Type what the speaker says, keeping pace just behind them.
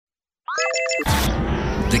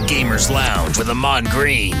The Gamers Lounge with Ahman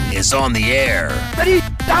Green is on the air. Ready,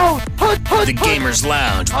 down, The Gamers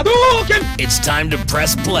Lounge. It's time to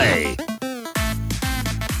press play.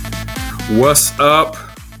 What's up?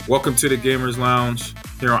 Welcome to the Gamers Lounge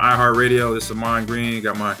here on iHeartRadio. This is Ahman Green.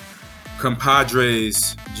 Got my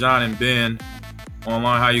compadres, John and Ben,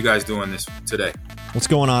 online. How you guys doing this today? What's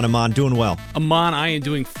going on, Ahman? Doing well. Ahman, I am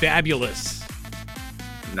doing fabulous.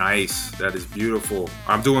 Nice. That is beautiful.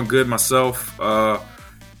 I'm doing good myself.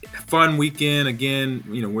 Fun weekend again.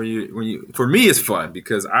 You know, when you for me it's fun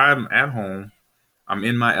because I'm at home. I'm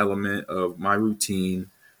in my element of my routine.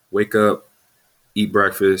 Wake up, eat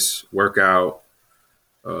breakfast, work out,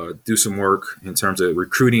 do some work in terms of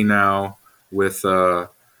recruiting now with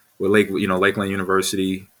Lakeland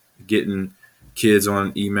University, getting kids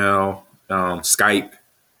on email, Skype,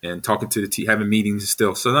 and talking to the team, having meetings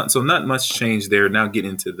still. So not much change there. Now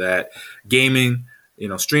getting into that gaming,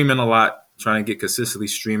 streaming a lot. Trying to get consistently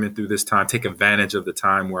streaming through this time, take advantage of the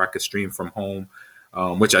time where I could stream from home,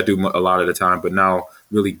 which I do a lot of the time, but now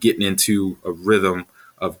really getting into a rhythm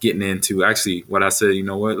of getting into actually what I said, you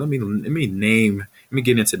know what, let me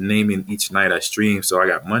get into naming each night I stream. So I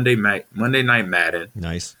got Monday Night Madden.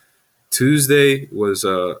 Nice. Tuesday was,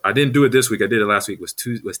 I didn't do it this week. I did it last week, was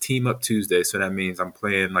Team Up Tuesday. So that means I'm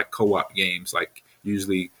playing like co-op games, like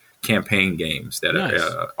usually campaign games that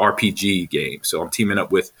are RPG games. So I'm teaming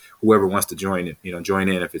up with whoever wants to join in.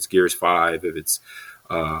 If it's Gears 5, if it's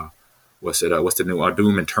what's the new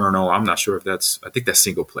Doom Eternal. I'm not sure if I think that's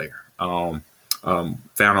single player. Final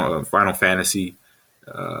Fantasy,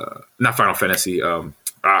 not Final Fantasy. I'm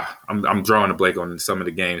drawing a blank on some of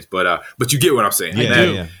the games, but you get what I'm saying.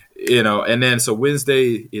 Yeah. And then so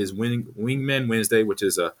Wednesday is Wingman Wednesday, which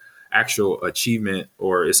is a actual achievement,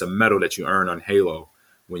 or it's a medal that you earn on Halo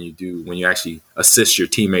when you actually assist your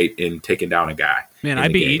teammate in taking down a guy. Man,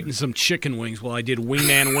 I'd be eating some chicken wings while I did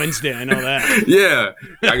Wingman Wednesday. I know that. Yeah.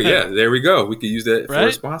 There we go. We could use that for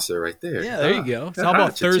a sponsor right there. Yeah, there you go. So how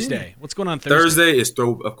about Thursday? What's going on Thursday? Thursday is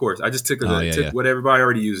of course. I just took what everybody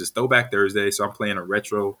already uses, Throwback Thursday. So I'm playing a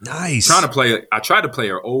retro. Nice. I tried to play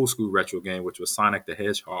an old school retro game, which was Sonic the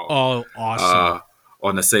Hedgehog. Oh, awesome.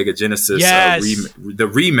 On the Sega Genesis, yes. The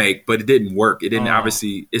remake, but it didn't work. It didn't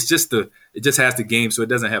obviously. It just has the game, so it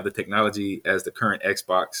doesn't have the technology as the current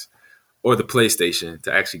Xbox or the PlayStation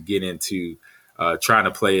to actually get into trying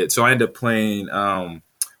to play it. So I ended up playing. I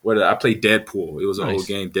played Deadpool. It was an old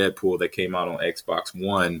game, Deadpool, that came out on Xbox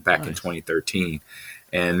One back in 2013.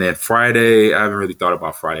 And then Friday, I haven't really thought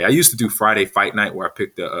about Friday. I used to do Friday Fight Night, where I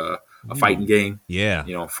picked a fighting game. Yeah.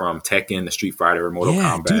 From Tekken to Street Fighter or Mortal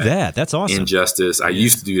Kombat. Do that. That's awesome. Injustice. I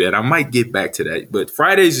used to do that. I might get back to that. But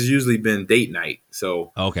Fridays has usually been date night.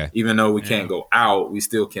 So even though we can't go out, we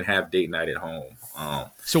still can have date night at home.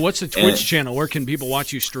 So what's the Twitch channel? Where can people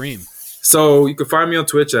watch you stream? So you can find me on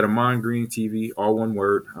Twitch at Ahman Green TV, all one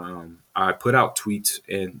word. I put out tweets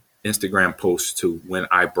and Instagram posts to when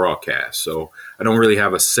I broadcast. So I don't really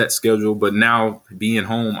have a set schedule, but now being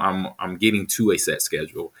home, I'm getting to a set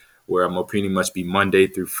schedule where I'm going to pretty much be Monday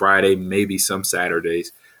through Friday, maybe some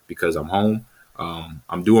Saturdays because I'm home.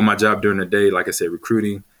 I'm doing my job during the day, like I said,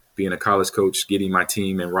 recruiting, being a college coach, getting my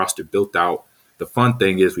team and roster built out. The fun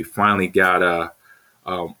thing is we finally got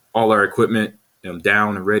all our equipment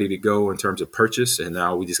down and ready to go in terms of purchase, and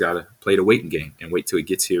now we just got to play the waiting game and wait till it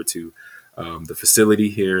gets here to the facility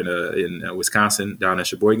here in Wisconsin, down in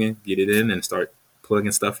Sheboygan, get it in and start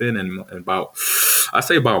plugging stuff in about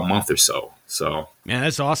a month or so. So man,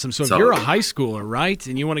 that's awesome. So if you're a high schooler, right,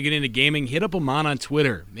 and you want to get into gaming, hit up Ahman on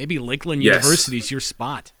Twitter. Maybe Lakeland University is your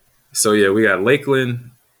spot. So yeah, we got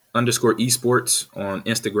Lakeland_esports on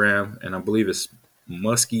Instagram, and I believe it's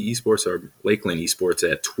Muskie Esports or Lakeland Esports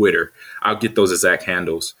at Twitter. I'll get those exact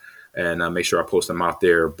handles and make sure I post them out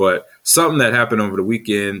there. But something that happened over the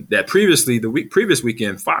weekend that previous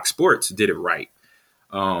weekend, Fox Sports did it right.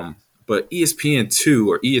 But ESPN2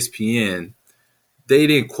 or ESPN, they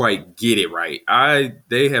didn't quite get it right.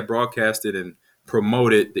 They had broadcasted and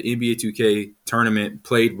promoted the NBA 2K tournament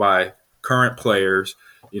played by current players,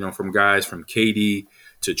 from guys from KD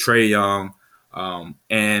to Trae Young,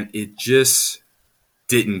 and it just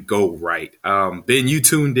didn't go right. Ben, you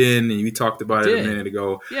tuned in and you talked about it a minute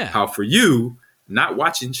ago. Yeah. How for you, not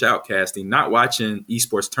watching shoutcasting, not watching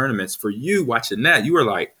esports tournaments, for you watching that, you were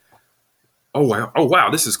like, oh wow,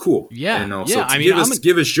 this is cool. Yeah. So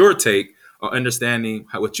give us your take on understanding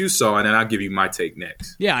what you saw, and then I'll give you my take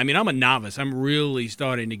next. Yeah, I'm a novice. I'm really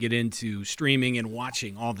starting to get into streaming and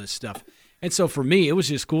watching all this stuff. And so for me, it was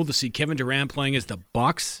just cool to see Kevin Durant playing as the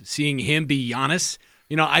Bucks, seeing him be Giannis.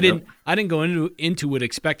 I didn't go into it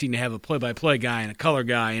expecting to have a play-by-play guy and a color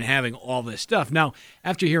guy and having all this stuff. Now,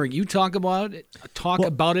 after hearing you talk about it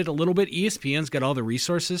a little bit, ESPN's got all the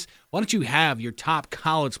resources. Why don't you have your top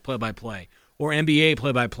college play-by-play or NBA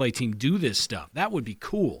play-by-play team do this stuff? That would be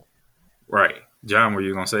cool. Right. John, were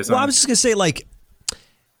you going to say something? Well, I was just going to say, like,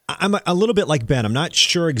 I'm a little bit like Ben. I'm not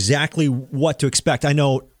sure exactly what to expect. I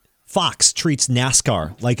know Fox treats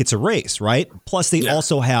NASCAR like it's a race, right? Plus, they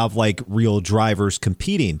also have like real drivers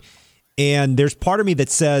competing. And there's part of me that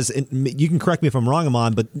says, and you can correct me if I'm wrong,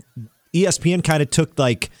 Amon, but ESPN kind of took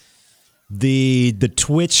like the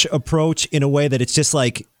Twitch approach in a way that it's just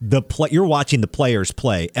like you're watching the players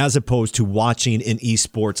play as opposed to watching an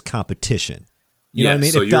esports competition. You know what I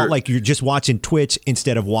mean? So it felt like you're just watching Twitch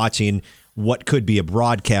instead of watching what could be a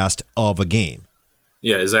broadcast of a game.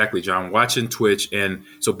 Yeah, exactly, John. Watching Twitch, and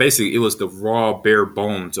so basically, it was the raw, bare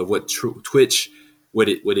bones of what Twitch, what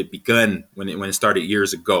it begun when it started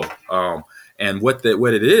years ago. And what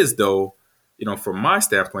it is, though, from my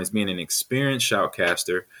standpoint, is being an experienced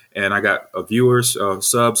shoutcaster, and I got viewers,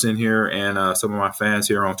 subs in here, and some of my fans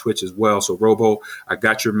here on Twitch as well. So, Robo, I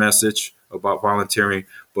got your message about volunteering,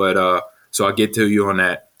 but so I'll get to you on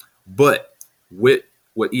that. But with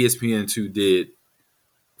what ESPN2 did,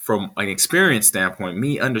 from an experience standpoint,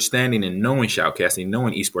 me understanding and knowing shoutcasting,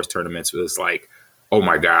 knowing esports tournaments was like, oh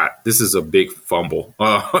my God, this is a big fumble.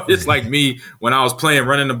 It's like me when I was playing,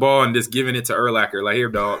 running the ball and just giving it to Urlacher. Like, here,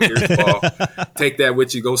 dog, here's the ball. Take that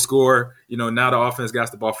with you, go score. Now the offense got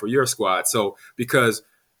the ball for your squad. So because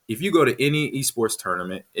if you go to any esports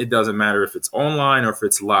tournament, it doesn't matter if it's online or if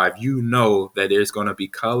it's live, you know that there's going to be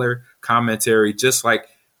color, commentary, just like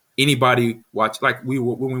anybody watch, like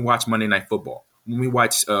when we watch Monday Night Football. When we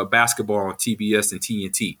watch basketball on TBS and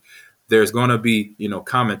TNT, there's going to be,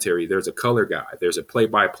 commentary. There's a color guy. There's a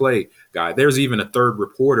play-by-play guy. There's even a third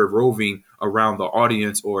reporter roving around the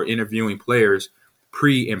audience or interviewing players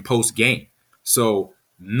pre and post game. So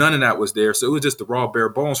none of that was there. So it was just the raw bare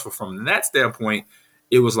bones. From that standpoint,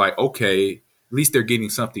 it was like, okay, at least they're getting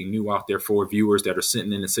something new out there for viewers that are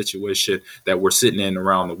sitting in a situation that we're sitting in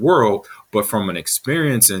around the world. But from an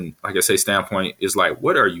experience and, like I say, standpoint, is like,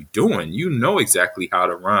 what are you doing? You know exactly how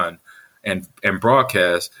to run and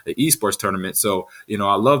broadcast an esports tournament. So,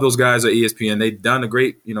 I love those guys at ESPN. They've done a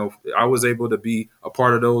great, I was able to be a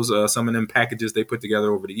part of those, some of them packages they put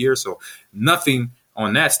together over the years. So nothing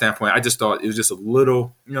on that standpoint. I just thought it was just a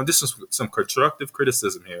little, this is some constructive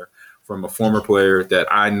criticism here from a former player that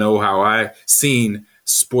I know how I seen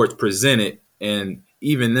sports presented. And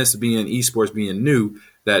even this being esports being new,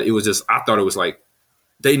 that it was just, I thought it was like,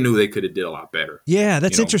 they knew they could have did a lot better. Yeah,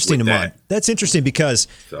 that's interesting, Amon. That's interesting because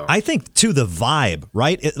I think, too, the vibe,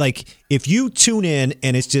 right? Like, if you tune in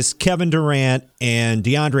and it's just Kevin Durant and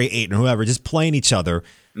DeAndre Ayton or whoever just playing each other,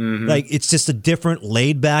 like, it's just a different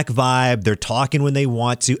laid-back vibe. They're talking when they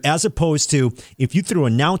want to, as opposed to if you threw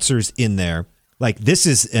announcers in there, like, this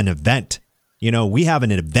is an event. We have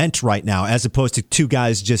an event right now as opposed to two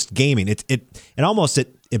guys just gaming.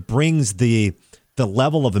 It brings the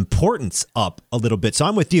level of importance up a little bit. So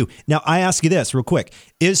I'm with you. Now, I ask you this real quick.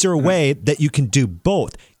 Is there a way that you can do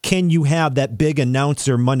both? Can you have that big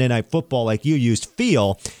announcer Monday Night Football like you used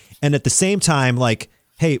feel, and at the same time, like,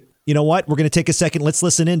 hey, you know what? We're going to take a second. Let's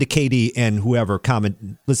listen in to KD and whoever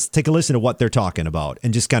comment. Let's take a listen to what they're talking about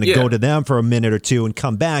and just kind of go to them for a minute or two and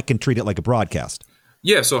come back and treat it like a broadcast.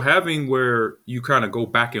 Yeah, so having where you kind of go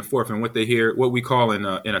back and forth and what they hear, what we call in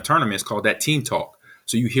a tournament is called that team talk.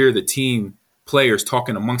 So you hear the team players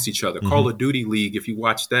talking amongst each other. Call of Duty League, if you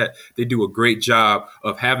watch that, they do a great job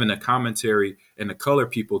of having the commentary and the color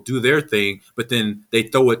people do their thing, but then they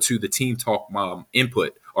throw it to the team talk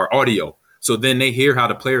input or audio. So then they hear how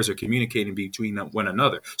the players are communicating between one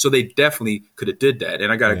another. So they definitely could have did that.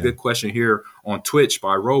 And I got a good question here on Twitch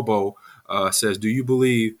by Robo. Says, do you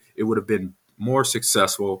believe it would have been more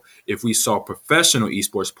successful if we saw professional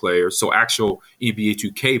esports players, so actual NBA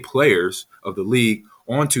 2K players of the league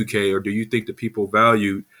on 2K, or do you think the people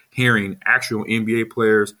valued hearing actual NBA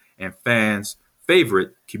players and fans'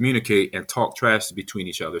 favorite communicate and talk trash between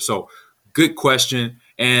each other? So good question.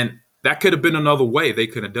 And that could have been another way they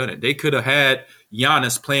could have done it. They could have had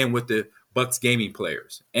Giannis playing with the Bucks gaming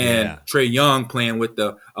players and Trae Young playing with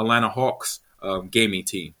the Atlanta Hawks gaming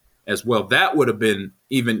team as well. That would have been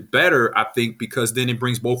even better, I think, because then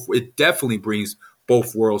it definitely brings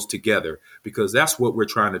both worlds together, because that's what we're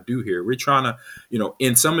trying to do here. We're trying to,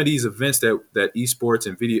 in some of these events that esports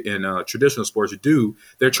and video and traditional sports do,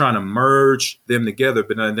 they're trying to merge them together,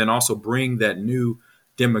 but then also bring that new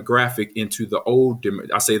demographic into the old.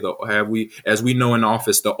 I say as we know in the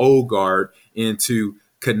office, the old guard into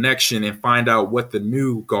connection and find out what the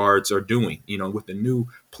new guards are doing, what the new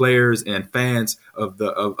players and fans of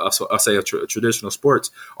traditional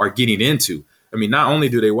sports are getting into. I mean, not only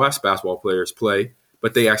do they watch basketball players play,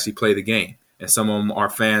 but they actually play the game. And some of them are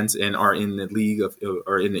fans and are in the league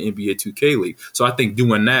or in the NBA 2K league. So I think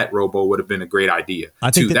doing that, Robo, would have been a great idea.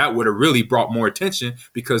 I think that would have really brought more attention,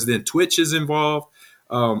 because then Twitch is involved.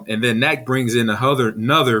 And then that brings in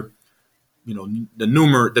another, the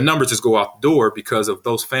numbers just go out the door, because of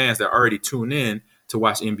those fans that already tune in to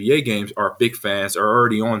watch NBA games are big fans, are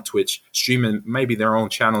already on Twitch streaming maybe their own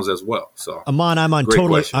channels as well. So Amon, I'm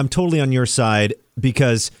totally on your side,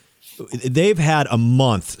 because they've had a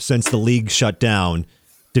month since the league shut down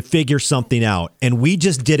to figure something out, and we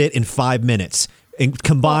just did it in 5 minutes and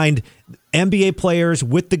combined NBA players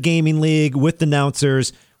with the gaming league, with the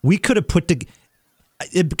announcers. We could have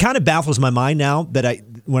it kind of baffles my mind now that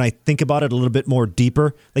when I think about it a little bit more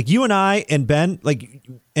deeper, like you and I and Ben,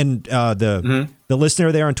 and the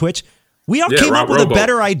listener there on Twitch, we all came up with a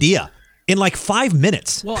better idea in like 5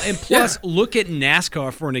 minutes. Well, and plus, look at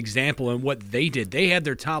NASCAR for an example and what they did. They had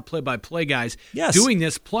their top play-by-play guys doing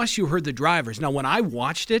this, plus you heard the drivers. Now, when I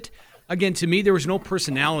watched it, again, to me, there was no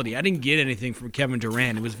personality. I didn't get anything from Kevin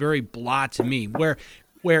Durant. It was very blah to me, where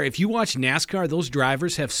if you watch NASCAR, those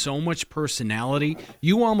drivers have so much personality,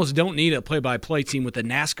 you almost don't need a play-by-play team with the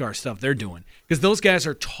NASCAR stuff they're doing, because those guys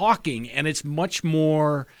are talking, and it's much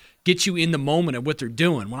more get you in the moment of what they're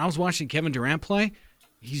doing. When I was watching Kevin Durant play,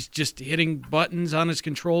 he's just hitting buttons on his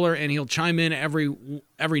controller, and he'll chime in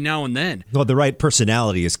every now and then. Well, the right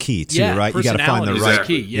personality is key, too, right? You got to find the right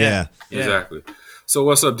key. Yeah. Exactly. So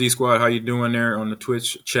what's up, D Squad? How you doing there on the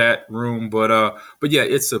Twitch chat room? But yeah,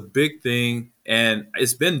 it's a big thing, and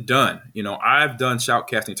it's been done. I've done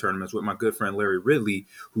shoutcasting tournaments with my good friend Larry Ridley,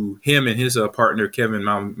 him and his partner Kevin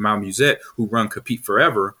Malmusette, who run Compete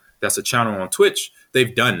Forever. That's a channel on Twitch.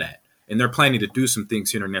 They've done that, and they're planning to do some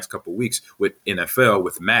things here in the next couple of weeks with NFL,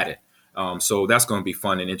 with Madden. So that's going to be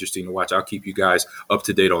fun and interesting to watch. I'll keep you guys up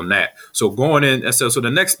to date on that. So going in, so the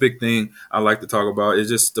next big thing I like to talk about is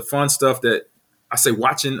just the fun stuff that I say,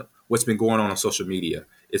 watching what's been going on social media.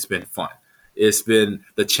 It's been fun. It's been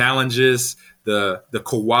the challenges, the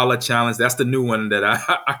koala challenge. That's the new one that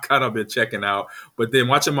I kind of been checking out. But then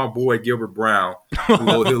watching my boy Gilbert Brown, who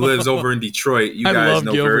lives over in Detroit. You guys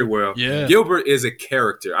know Gilbert very well. Yeah. Gilbert is a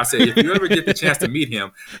character. I say, if you ever get the chance to meet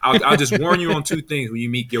him, I'll just warn you on two things when you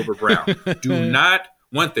meet Gilbert Brown.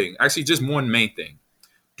 Just one main thing.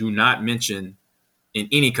 Do not mention in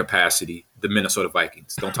any capacity the Minnesota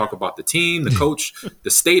Vikings. Don't talk about the team, the coach, the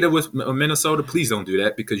state of Minnesota. Please don't do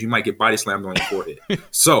that, because you might get body slammed on your forehead.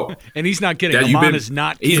 So, and he's not kidding. Amon is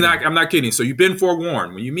not kidding. I'm not kidding. So you've been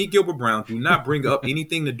forewarned. When you meet Gilbert Brown, do not bring up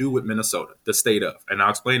anything to do with Minnesota, the state of. And I'll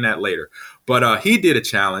explain that later. But he did a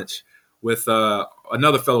challenge with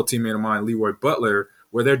another fellow teammate of mine, Leroy Butler,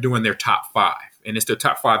 where they're doing their top 5. And it's their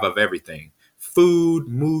top 5 of everything. Food,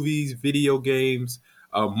 movies, video games,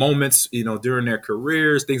 moments, during their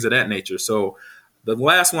careers, things of that nature. So the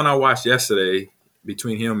last one I watched yesterday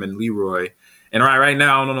between him and Leroy, and right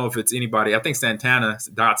now, I don't know if it's anybody. I think Santana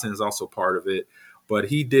Dotson is also part of it, but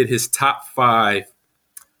he did his top 5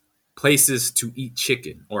 places to eat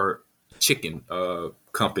chicken, or chicken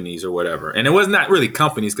companies or whatever. And it was not really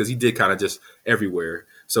companies, because he did kind of just everywhere.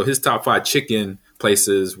 So his top 5 chicken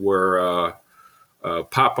places were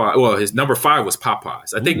Popeye. Well, his number 5 was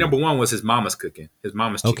Popeyes. I think number 1 was his mama's cooking. His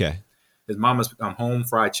mama's chicken. Okay. His mama's home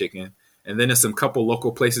fried chicken. And then there's some couple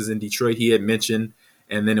local places in Detroit he had mentioned.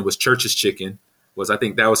 And then it was Church's Chicken. I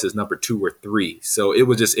think that was his number 2 or 3. So it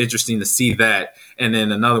was just interesting to see that. And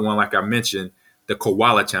then another one, like I mentioned, the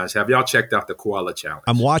Koala Challenge. Have y'all checked out the Koala Challenge?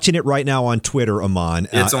 I'm watching it right now on Twitter, Amon.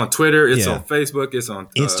 It's on Twitter. It's on Facebook. It's on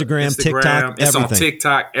Instagram, TikTok, it's everything. on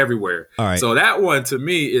TikTok, everywhere. All right. So that one to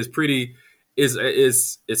me is pretty.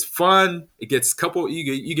 It's fun. It gets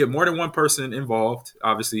you get more than one person involved,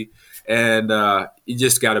 obviously, and you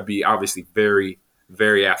just got to be obviously very,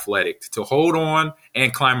 very athletic to hold on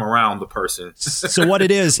and climb around the person. So what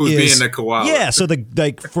it is who's being the koala. Yeah. So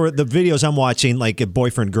for the videos I'm watching, like a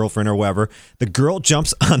boyfriend, girlfriend, or whatever, the girl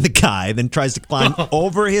jumps on the guy, then tries to climb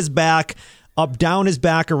over his back, up, down his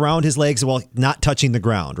back, around his legs, while not touching the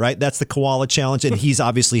ground, right? That's the Koala Challenge, and he's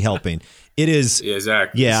obviously helping. It is. Yeah,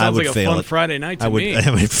 exactly. Yeah, sounds I would like fail a fun it. Friday night to me.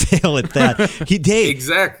 I would fail at that.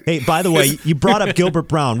 Exactly. Hey, by the way, you brought up Gilbert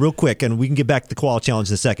Brown real quick, and we can get back to the Koala Challenge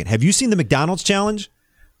in a second. Have you seen the McDonald's Challenge?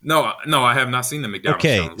 No, I have not seen the McDonald's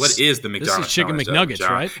Challenge. What is the McDonald's Challenge? This is Chicken McNuggets,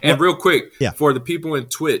 right? And real quick, for the people in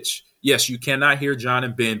Twitch, yes, you cannot hear John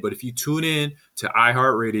and Ben, but if you tune in to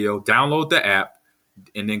iHeartRadio, download the app,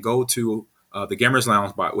 and then go to the Gamers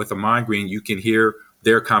Lounge with Amon Green, you can hear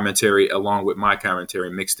their commentary along with my commentary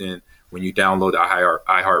mixed in when you download the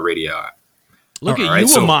iHeartRadio app. Look at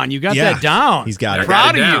you, Amon. You got that down. He's got it.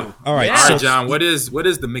 Proud of you. All right. Yeah. All right, John, what is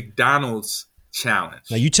the McDonald's challenge?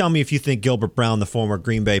 Now, you tell me if you think Gilbert Brown, the former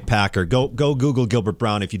Green Bay Packer, go Google Gilbert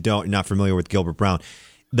Brown if you're not familiar with Gilbert Brown.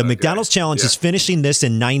 The McDonald's challenge is finishing this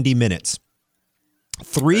in 90 minutes.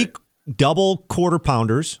 3 double quarter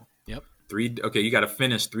pounders. Yep. You got to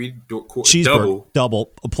finish 3 double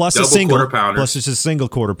plus a single quarter pounders. Plus just a single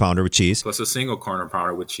quarter pounder with cheese. Plus a single quarter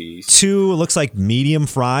pounder with cheese. 2 looks like medium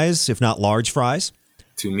fries, if not large fries.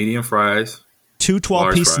 2 medium fries. 2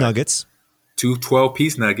 12-piece nuggets. 2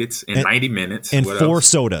 12-piece nuggets in 90 minutes. And 4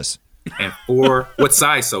 sodas. And 4 what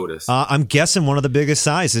size sodas? I'm guessing one of the biggest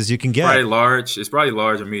sizes you can get. Probably large. It's probably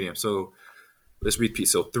large or medium. So let's repeat.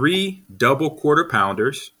 So 3 double quarter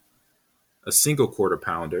pounders, a single quarter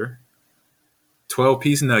pounder,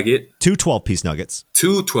 12-piece nugget, 2 12-piece nuggets,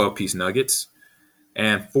 2 12-piece nuggets,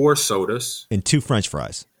 and 4 sodas, and 2 French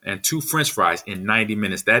fries, and 2 French fries in 90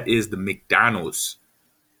 minutes. That is the McDonald's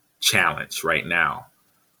challenge right now.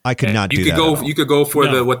 I could not do that. You could go for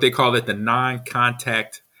the what they call it, the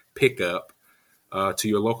non-contact pickup to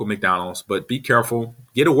your local McDonald's, but be careful.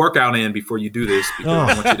 Get a workout in before you do this because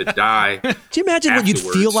I want you to die. Do you imagine what you'd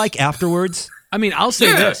feel like afterwards? I mean, I'll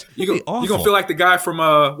say this. You're going to feel like the guy from,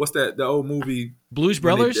 what's that, the old movie? Blues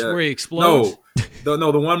Brothers, where he explodes?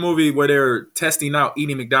 No, the one movie where they're testing out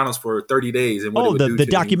eating McDonald's for 30 days. And what the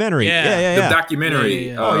documentary. Yeah. The documentary.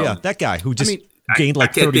 Yeah. That guy who just gained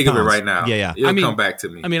like 30 pounds. I can't think of it right now. Yeah. It'll come back to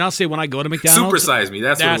me. I mean, I'll say when I go to McDonald's. Supersize me.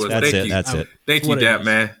 That's what it was. That's it. Thank you, Dad,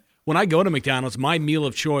 man. When I go to McDonald's, my meal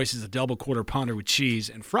of choice is a double quarter pounder with cheese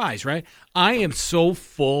and fries, right? I am so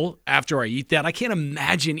full after I eat that. I can't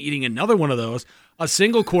imagine eating another one of those. A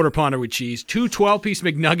single quarter pounder with cheese, 2 12-piece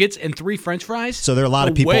McNuggets, and 3 French fries. So there are a lot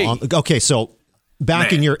of people okay, so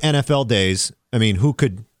back in your NFL days, I mean, who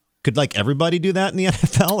could like everybody do that in the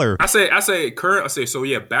NFL? Or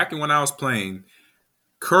back in when I was playing,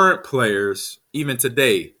 current players, even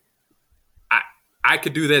today, I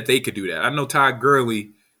could do that. They could do that. I know Todd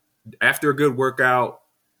Gurley, after a good workout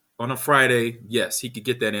on a Friday, yes, he could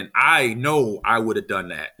get that in. I know I would have done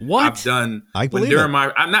that. What? I'm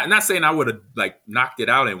not saying I would have like knocked it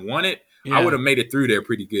out and won it. Yeah. I would have made it through there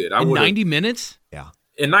pretty good. In 90 minutes? Yeah.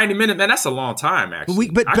 In 90 minutes, man, that's a long time, actually.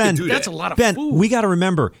 But Ben, that's a lot of Ben, food. we got to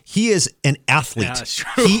remember, he is an athlete. Yeah, that's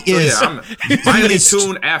true. He is a finely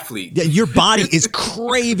tuned athlete. Yeah, your body is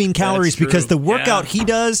craving calories because the workout he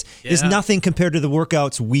does is nothing compared to the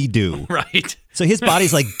workouts we do. Right. So his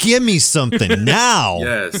body's like, give me something now.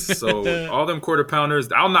 Yes. So all them quarter pounders,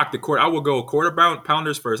 I will go quarter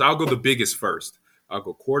pounders first. I'll go the biggest first. I'll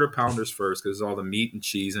go quarter pounders first because it's all the meat and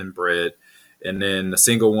cheese and bread. And then the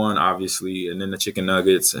single one, obviously, and then the chicken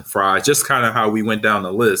nuggets and fries, just kind of how we went down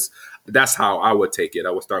the list. That's how I would take it.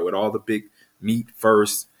 I would start with all the big meat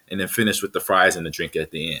first and then finish with the fries and the drink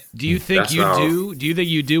at the end. Do you think do you think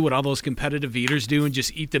you do what all those competitive eaters do and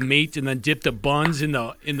just eat the meat and then dip the buns in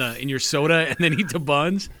your soda and then eat the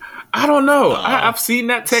buns? I don't know. I've seen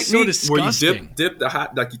that technique so where you dip the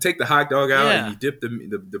hot, like you take the hot dog out and you dip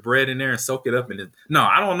the bread in there and soak it up. No,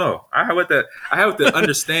 I don't know. I have to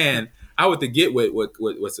understand. I would to get with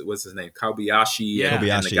what's his name, Kobayashi, and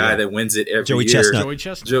the guy that wins it every year,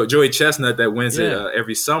 Joey Chestnut that wins it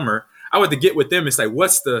every summer. I would to get with them and say,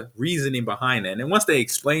 what's the reasoning behind that? And once they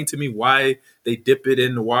explain to me why they dip it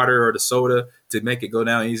in the water or the soda to make it go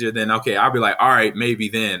down easier, then okay, I'll be like, all right, maybe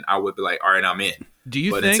then I would be like, all right, I'm in.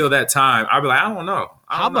 But until that time, I'll be like, I don't know.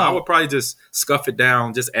 I would probably just scuff it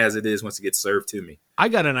down just as it is once it gets served to me. I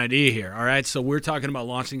got an idea here. All right, so we're talking about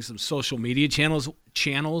launching some social media channels.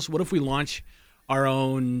 What if we launch our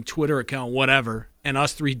own Twitter account, whatever, and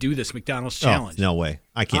us 3 do this McDonald's challenge? No way.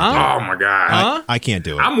 I can't do it. Oh, my God. I can't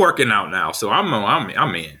do it. I'm working out now, so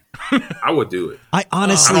I'm in. I would do it. I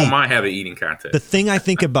honestly I don't mind having eating contest. The thing I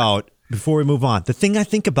think about, before we move on,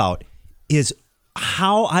 is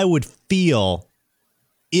how I would feel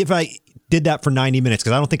if I did that for 90 minutes,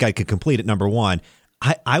 because I don't think I could complete it, number one.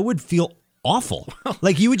 I would feel awful.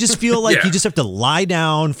 Like you would just feel like you just have to lie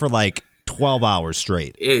down for like 12 hours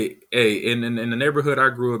straight. Hey, in the neighborhood I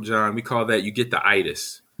grew up, John, we call that, you get the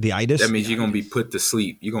itis. The itis? That means you're going to be put to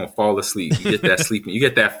sleep. You're going to fall asleep. You get that sleep. You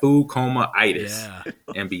get that food coma itis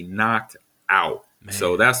and be knocked out. Man.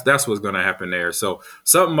 So that's what's going to happen there. So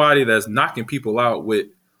somebody that's knocking people out with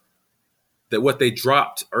that, what they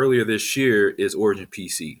dropped earlier this year is Origin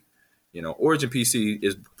PC. You know, Origin PC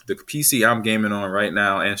is the PC I'm gaming on right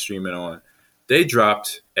now and streaming on. They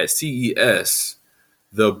dropped at CES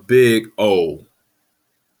the big O.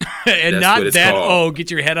 And that's not that O.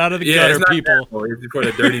 Get your head out of the gutter, people. It's for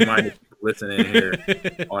the dirty-minded people. listening here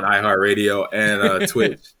on iHeartRadio and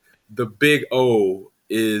Twitch. The Big O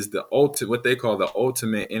is the what they call the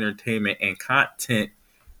ultimate entertainment and content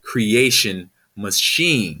creation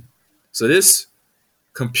machine. So this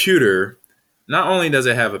computer, not only does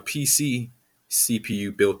it have a PC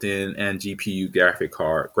CPU built in and GPU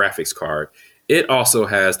graphics card, it also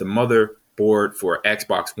has the motherboard for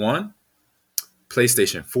Xbox One,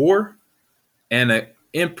 PlayStation 4, and an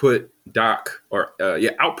output dock or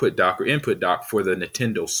input dock for the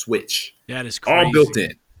Nintendo Switch. That is crazy. All built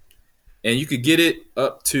in. And you could get it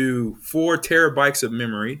up to 4 terabytes of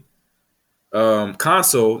memory.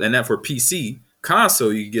 Console, and that for PC.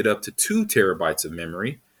 Console, you can get up to 2 terabytes of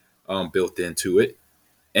memory built into it.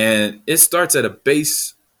 And it starts at a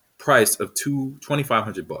base price of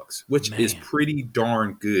 $2,500, which is pretty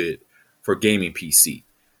darn good for gaming PC.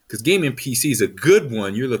 Because gaming PC is a good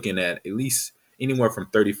one. You're looking at least anywhere from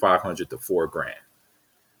 $3,500 to $4,000.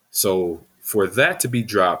 So for that to be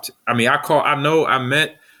dropped, I mean, I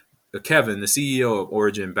met Kevin, the CEO of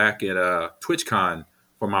Origin, back at TwitchCon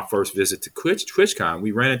for my first visit to TwitchCon.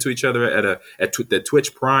 We ran into each other at the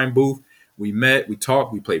Twitch Prime booth. We met, we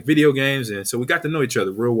talked, we played video games, and so we got to know each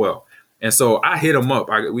other real well. And so I hit him up.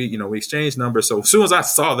 We exchanged numbers. So as soon as I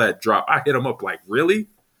saw that drop, I hit him up like, really?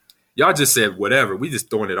 Y'all just said whatever. We just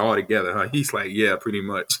throwing it all together, huh? He's like, yeah, pretty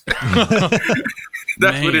much.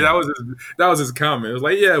 That was his comment. It was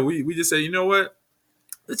like, yeah, we just said, you know what?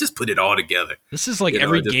 Let's just put it all together. This is like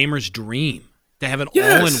every gamer's dream to have it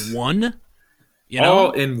all in one.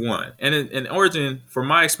 All in one. And in Origin, from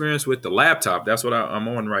my experience with the laptop, that's what I'm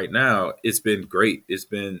on right now. It's been great. It's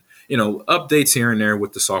been, updates here and there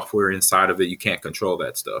with the software inside of it. You can't control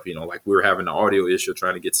that stuff. Like we were having an audio issue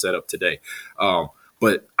trying to get set up today.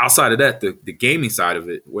 But outside of that, the gaming side of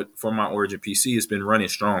it, for my Origin PC, has been running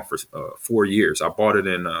strong for 4 years. I bought it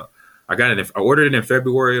I ordered it in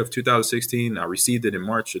February of 2016. I received it in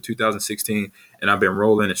March of 2016, and I've been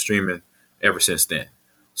rolling and streaming ever since then.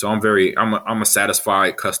 So I'm a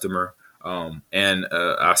satisfied customer, and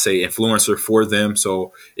I say influencer for them.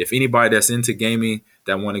 So if anybody that's into gaming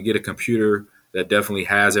that want to get a computer that definitely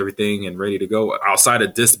has everything and ready to go outside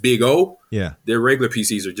of this Big O, their regular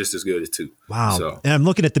PCs are just as good as too. Wow. So. And I'm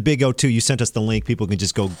looking at the Big O too. You sent us the link. People can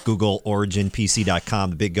just go Google originpc.com,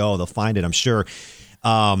 the Big O. They'll find it, I'm sure.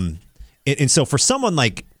 And so for someone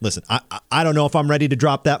like, listen, I don't know if I'm ready to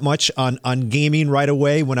drop that much on gaming right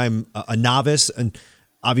away when I'm a novice, and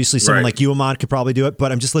obviously someone like you, Ahmad, could probably do it,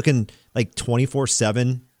 but I'm just looking like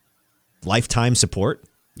 24/7 lifetime support.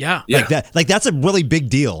 Yeah. Like that's a really big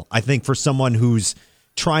deal, I think, for someone who's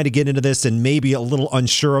trying to get into this and maybe a little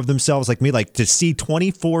unsure of themselves like me, like to see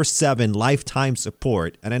 24/7 lifetime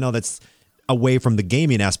support. And I know that's away from the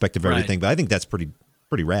gaming aspect of everything, but I think that's pretty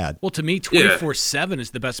rad. Well, to me, 24/7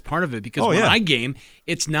 is the best part of it because when I game,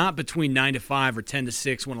 it's not between 9 to 5 or 10 to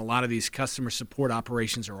 6 when a lot of these customer support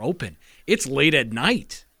operations are open. It's late at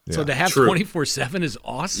night. Yeah. So to have 24/7 is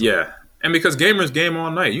awesome. Yeah. And because gamers game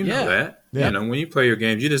all night, you know that. Yeah. When you play your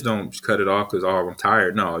games, you just don't cut it off because, I'm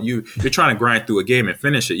tired. No, you're trying to grind through a game and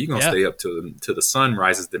finish it. You're going to stay up till the sun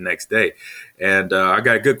rises the next day. And I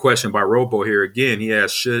got a good question by Robo here again. He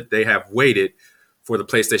asked, should they have waited for the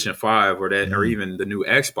PlayStation 5 or even the new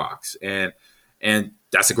Xbox? And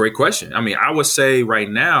that's a great question. I mean, I would say right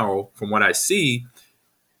now, from what I see,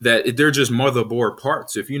 that they're just motherboard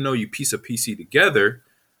parts. If you piece a PC together,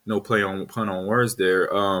 no pun on words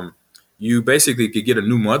there, you basically could get a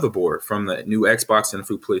new motherboard from the new Xbox and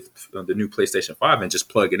the new PlayStation 5 and just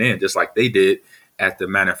plug it in, just like they did at the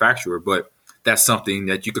manufacturer. But that's something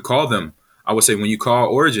that you could call them. I would say when you call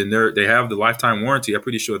Origin, they have the lifetime warranty. I'm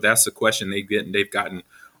pretty sure that's the question they've gotten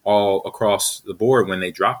all across the board when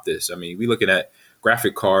they drop this. I mean, we're looking at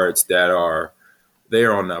graphic cards that are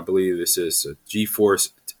there on, I believe this is a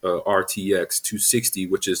GeForce RTX 260,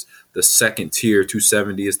 which is the second tier.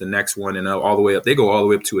 270 is the next one, and all the way up. They go all the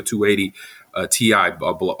way up to a 280 Ti, a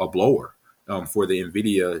blower. For the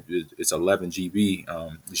NVIDIA, it's 11 GB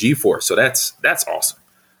GeForce. So that's awesome.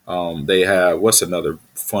 They have, what's another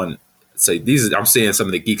fun? I'm saying some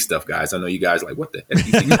of the geek stuff, guys. I know you guys are like, what the heck?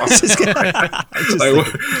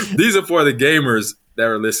 These are for the gamers that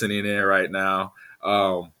are listening in right now.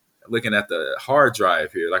 Looking at the hard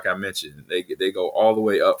drive here, like I mentioned, they go all the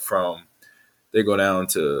way up they go down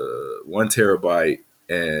to 1 terabyte,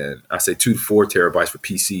 and I say 2 to 4 terabytes for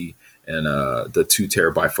PC, and the 2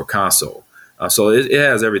 terabyte for console. So it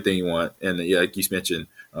has everything you want, and like you mentioned,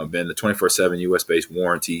 Ben, the 24/7 US-based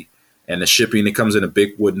warranty. And the shipping, it comes in a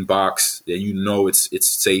big wooden box. And it's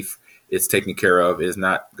safe. It's taken care of. It's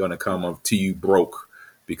not going to come up to you broke,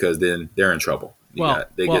 because then they're in trouble.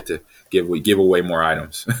 They get to give away more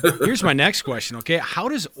items. Here's my next question, okay? How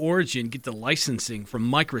does Origin get the licensing from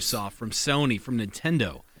Microsoft, from Sony, from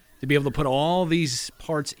Nintendo to be able to put all these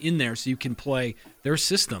parts in there so you can play their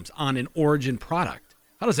systems on an Origin product?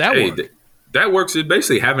 How does that work? That works at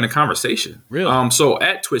basically having a conversation. Really? So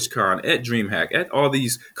at TwitchCon, at DreamHack, at all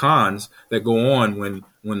these cons that go on when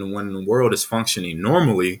the world is functioning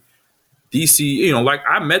normally, DC, like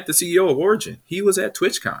I met the CEO of Origin. He was at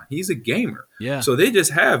TwitchCon. He's a gamer. Yeah. So they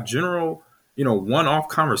just have general, one-off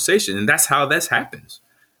conversation, and that's how this happens.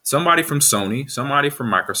 Somebody from Sony, somebody from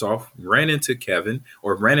Microsoft ran into Kevin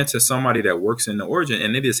or ran into somebody that works in the Origin,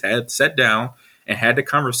 and they just had sat down and had the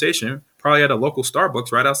conversation, probably at a local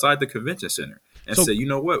Starbucks right outside the convention center, and said, you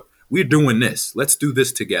know what, we're doing this. Let's do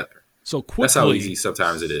this together. So quickly, that's how easy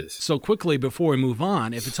sometimes it is. So quickly, before we move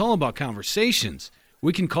on, if it's all about conversations,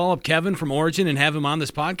 we can call up Kevin from Origin and have him on this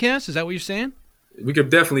podcast? Is that what you're saying? We could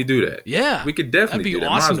definitely do that. Yeah. We could definitely do that.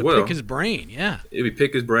 That'd be awesome to pick his brain, yeah. We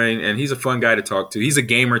pick his brain, and he's a fun guy to talk to. He's a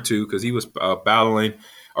gamer, too, because he was battling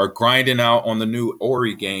or grinding out on the new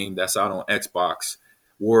Ori game that's out on Xbox.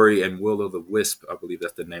 Ori and Will of the Wisp, I believe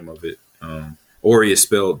that's the name of it. Ori is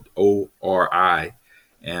spelled O-R-I.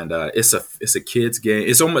 And it's a kid's game.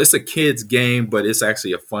 It's a kid's game, but it's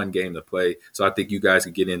actually a fun game to play. So I think you guys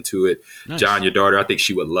could get into it. Nice. John, your daughter, I think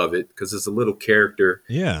she would love it because it's a little character.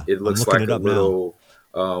 Yeah, it looks like a little,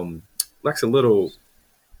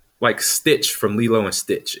 like Stitch from Lilo and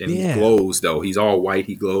Stitch, and he glows though. He's all white.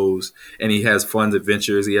 He glows, and he has fun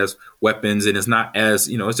adventures. He has weapons, and it's not as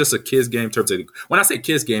it's just a kids game. In terms of when I say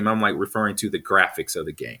kids game, I'm like referring to the graphics of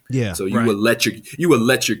the game. Yeah. So you would let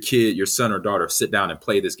your kid, your son or daughter, sit down and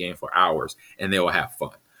play this game for hours, and they will have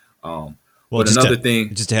fun. Well, but another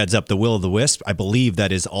thing, just a heads up, the Will of the Wisp, I believe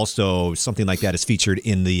that is also something like that is featured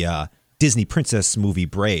in the Disney princess movie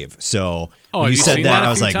Brave. So when you said that, I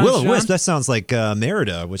was like, Will of the Wisp, that sounds like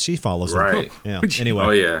Merida, what she follows. Right. Yeah. Anyway.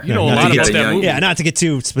 Oh, yeah. You know a lot about that movie. Yeah, not to get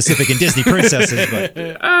too specific in Disney princesses,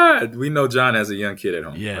 but. We know John has a young kid at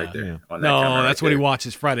home right there. Yeah. On that that's what he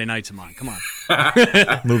watches Friday nights of mine. Come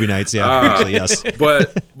on. Movie nights, actually, yes.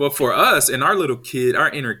 But for us and our little kid,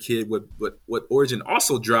 our inner kid, what Origin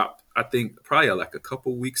also dropped, I think probably like a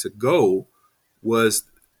couple weeks ago, was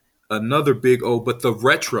another big O, but the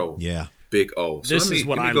retro big O. So let me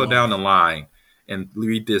go down the line and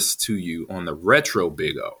read this to you on the retro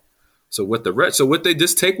big O. So what they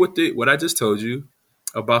just take what I just told you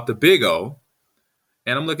about the big O,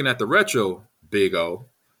 and I'm looking at the retro big O.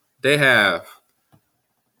 They have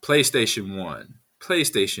PlayStation 1,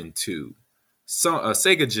 PlayStation 2,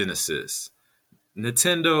 Sega Genesis,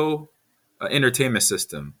 Nintendo Entertainment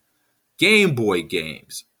System, Game Boy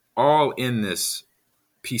games, all in this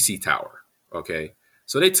PC tower, okay?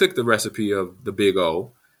 So they took the recipe of the big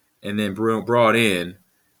O and then brought in,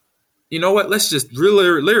 you know what, let's just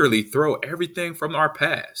literally throw everything from our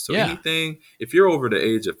past. So anything, if you're over the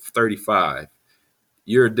age of 35,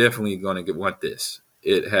 you're definitely going to want this.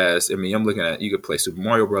 It has, I'm looking at, you could play Super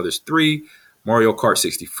Mario Brothers 3, Mario Kart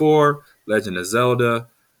 64, Legend of Zelda,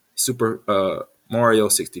 Super Mario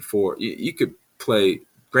 64. You could play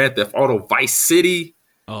Grand Theft Auto Vice City.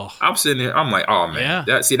 Oh, I'm sitting there. I'm like, oh man,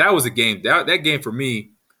 that was a game. That game for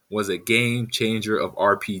me was a game changer of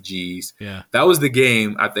RPGs. Yeah, that was the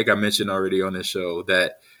game I think I mentioned already on this show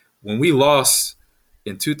that when we lost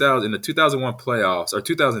in the 2001 playoffs or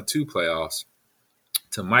 2002 playoffs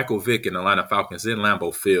to Michael Vick and the Atlanta Falcons in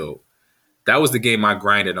Lambeau Field. That was the game I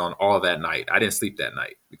grinded on all that night. I didn't sleep that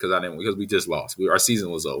night because we just lost. Our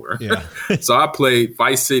season was over. Yeah. So I played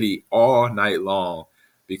Vice City all night long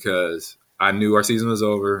because I knew our season was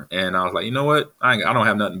over, and I was like, you know what? I don't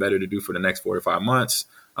have nothing better to do for the next 4 to 5 months.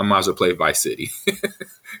 I might as well play Vice City because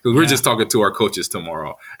we're just talking to our coaches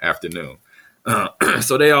tomorrow afternoon.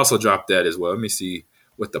 So they also dropped that as well. Let me see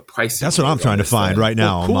what the price is. That's what I'm trying to find right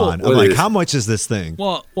now. Cool. I'm like, how much is this thing?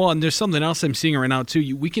 Well, and there's something else I'm seeing right now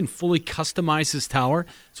too. We can fully customize this tower,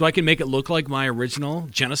 so I can make it look like my original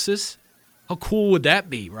Genesis. How cool would that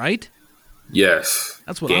be, right? Yes.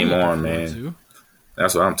 That's what Game I'm on, man. To.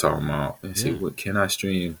 That's what I'm talking about. Let's see, what can I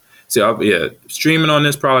stream? See, streaming on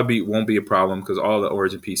this probably won't be a problem because all the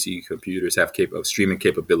Origin PC computers have streaming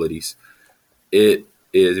capabilities. It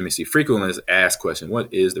is, let me see, frequently asked question,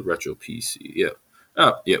 what is the retro PC?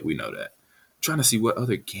 Yeah, we know that. I'm trying to see what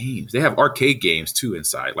other games. They have arcade games too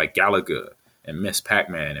inside, like Galaga and Miss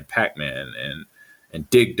Pac-Man and Pac-Man and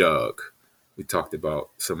Dig Dug. We talked about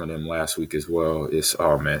some of them last week as well.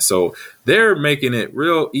 So they're making it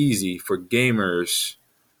real easy for gamers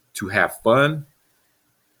to have fun,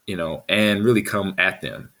 and really come at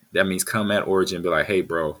them. That means come at Origin and be like, hey,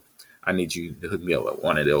 bro, I need you to hook me up with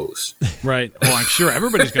one of those. Right. Oh, I'm sure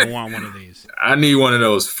everybody's going to want one of these. I need one of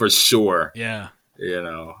those for sure. Yeah.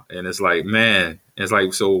 And it's like, man,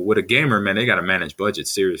 so with a gamer, man, they got to manage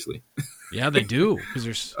budgets seriously. Yeah, they do. Because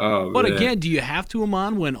there's. But again, do you have to them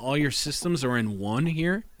on when all your systems are in one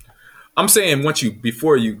here? I'm saying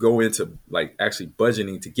before you go into like actually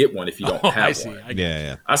budgeting to get one, if you don't have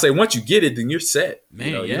one. I say once you get it, then you're set.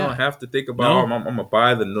 Man, you don't have to think about I'm gonna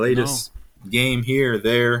buy the latest game here or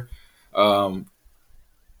there, and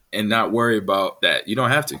not worry about that. You don't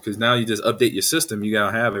have to, because now you just update your system. You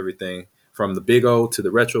gotta have everything from the Big O to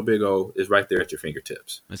the retro Big O is right there at your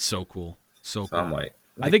fingertips. That's so cool. So cool. I'm like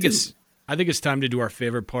I think it's time to do our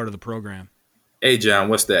favorite part of the program. Hey, John,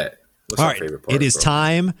 what's that? What's our favorite part? It is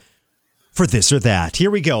time for this or that. Here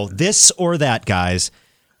we go. This or that, guys.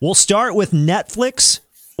 We'll start with Netflix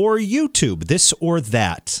or YouTube. This or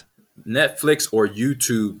that. Netflix or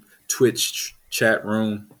YouTube, Twitch chat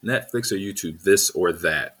room. Netflix or YouTube, this or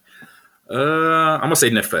that. I'm gonna say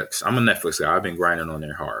Netflix. I'm a Netflix guy. I've been grinding on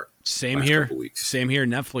there hard. Same here. Same here.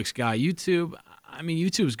 Netflix guy. YouTube. I mean,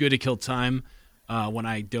 YouTube's good to kill time. When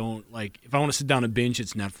I don't if I want to sit down and binge,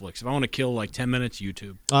 it's Netflix. If I want to kill 10 minutes,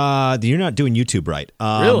 YouTube. You're not doing YouTube right.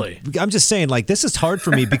 Really? I'm just saying, this is hard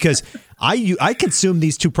for me because I consume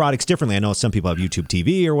these two products differently. I know some people have YouTube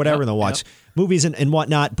TV or whatever, and they'll watch movies and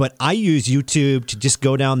whatnot, but I use YouTube to just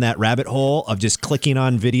go down that rabbit hole of just clicking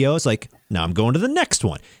on videos. Now I'm going to the next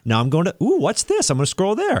one. Now I'm going to, what's this? I'm going to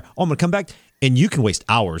scroll there. Oh, I'm going to come back. And you can waste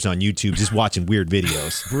hours on YouTube just watching weird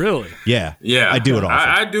videos. Really? Yeah. Yeah. I do it often.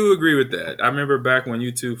 I do agree with that. I remember back when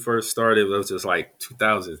YouTube first started, it was just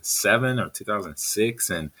 2007 or 2006.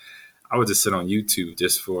 And I would just sit on YouTube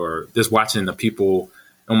just watching the people,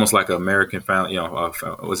 almost like American family,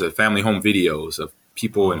 family home videos of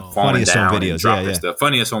people and falling down and dropping stuff.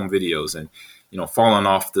 Funniest home videos and, falling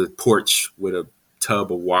off the porch with a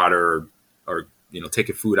tub of water or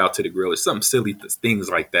taking food out to the grill or something silly things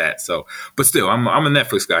like that. So, but still, I'm a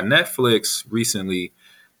Netflix guy. Netflix recently,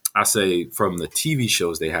 I say from the TV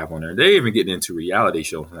shows they have on there, they're even getting into reality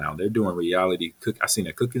shows now. They're doing reality. I seen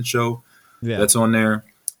a cooking show that's on there.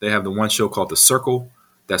 They have the one show called The Circle.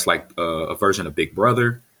 That's like a version of Big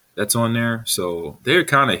Brother that's on there. So they're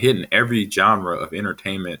kind of hitting every genre of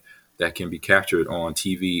entertainment that can be captured on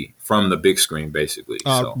TV from the big screen, basically.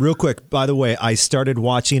 Real quick, by the way, I started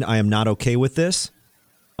watching I Am Not Okay With This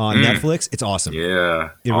on Netflix. It's awesome. Yeah.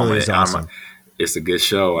 It really is awesome. It's a good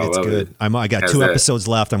show. I love it. I got 2 episodes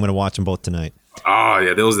left. I'm going to watch them both tonight. Oh,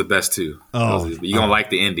 yeah. Those are the best, too. You're going to like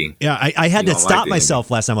the ending. Yeah, I had to stop myself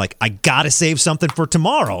last time. I got to save something for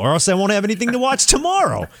tomorrow or else I won't have anything to watch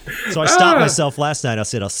tomorrow. So I stopped myself last night. I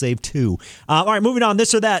said I'll save 2. All right, moving on.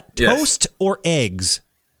 This or that. Toast or eggs?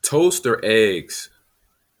 Toast or eggs?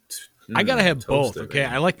 I gotta have both. Okay,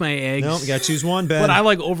 I like my eggs. No, you gotta choose one, Ben. But I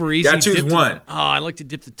like over easy. Gotta choose one. I like to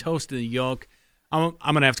dip the toast in the yolk. I'm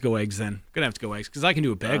gonna have to go eggs then. Gonna have to go eggs because I can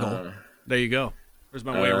do a bagel. There you go. There's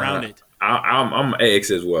my way around it. I'm eggs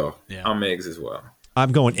as well. Yeah. I'm eggs as well.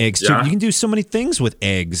 I'm going eggs too. You can do so many things with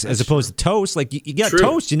eggs as opposed to toast. You got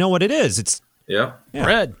toast. You know what it is. It's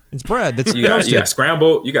bread. It's bread. That's you got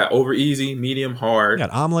scrambled. You got over easy, medium, hard. You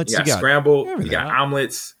got omelets. You got scrambled. Everything. You got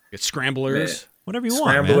omelets. You got scramblers. Man. Whatever you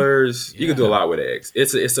want. Scramblers. You can do a lot with eggs.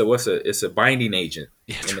 It's a binding agent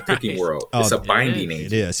in the cooking world. It's a binding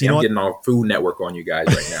agent. It is. I'm getting on Food Network on you guys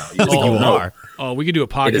right now. You are. Oh, we could do a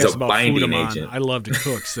podcast about food. I love to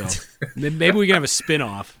cook, so maybe we can have a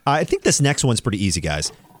spin-off. I think this next one's pretty easy,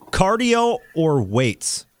 guys. Cardio or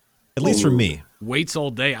weights? At least for me. Weights all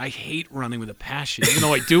day. I hate running with a passion. Even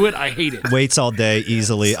though I do it, I hate it. Weights all day,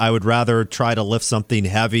 easily. I would rather try to lift something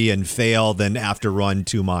heavy and fail than have to run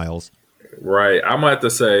 2 miles. Right. I'm going to have to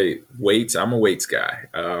say weights. I'm a weights guy.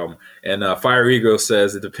 And Fire Eagle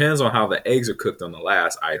says it depends on how the eggs are cooked on the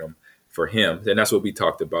last item for him. And that's what we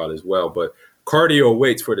talked about as well. But cardio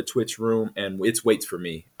weights for the Twitch room, and it's weights for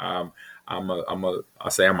me. I'll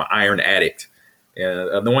say I'm an iron addict.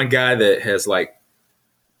 And the one guy that has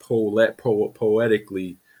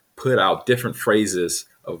poetically put out different phrases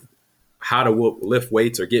of how to lift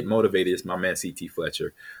weights or get motivated is my man CT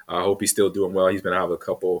Fletcher. I hope he's still doing well. He's been out of a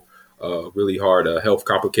couple really hard health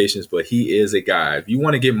complications, but he is a guy. If you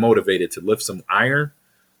want to get motivated to lift some iron,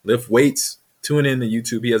 lift weights, tune in to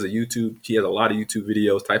YouTube. He has a lot of YouTube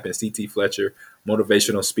videos. Type in CT Fletcher,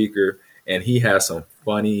 motivational speaker, and he has some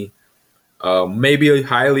funny, maybe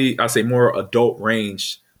more adult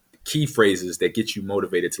range key phrases that get you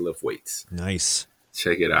motivated to lift weights. Nice.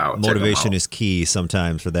 Check it out. Motivation is key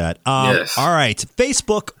sometimes for that. Yes. All right.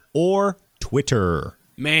 Facebook or Twitter?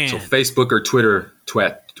 Man. So Facebook or Twitter,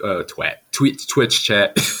 Twitch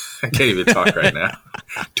chat. I can't even talk right now.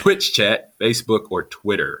 Twitch chat, Facebook or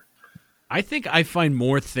Twitter. I think I find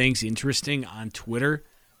more things interesting on Twitter.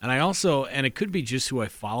 And and it could be just who I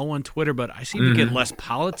follow on Twitter, but I seem to get less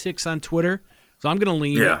politics on Twitter. So I'm going to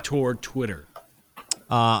lean toward Twitter.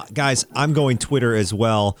 Guys, I'm going Twitter as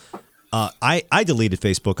well. I deleted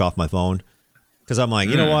Facebook off my phone because I'm like,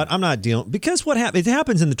 you know what? I'm not dealing. Because it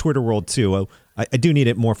happens in the Twitter world too. I do need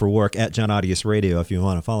it more for work at John Audius Radio if you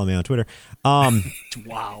want to follow me on Twitter.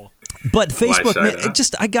 Wow. But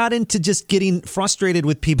Facebook, I got into just getting frustrated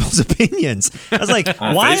with people's opinions. I was like,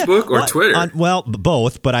 on why? Facebook or Twitter? Well,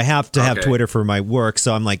 both, but I have to have Twitter for my work.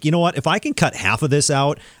 So I'm like, you know what? If I can cut half of this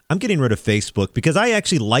out, I'm getting rid of Facebook because I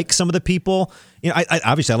actually like some of the people. You know, I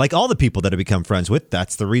obviously I like all the people that I become friends with.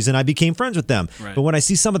 That's the reason I became friends with them. Right. But when I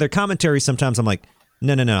see some of their commentary, sometimes I'm like,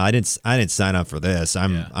 no, I didn't sign up for this.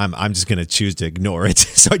 I'm just gonna choose to ignore it.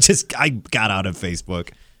 So I got out of Facebook.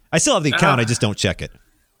 I still have the account. I just don't check it.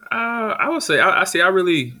 I would say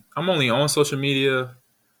I'm only on social media.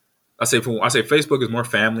 I say Facebook is more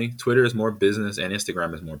family, Twitter is more business, and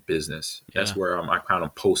Instagram is more business. Yeah. That's where I'm kind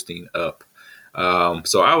of posting up.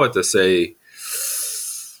 So I would have to say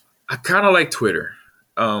I kind of like Twitter.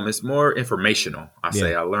 It's more informational. I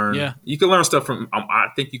learn. Yeah. You can learn stuff from. I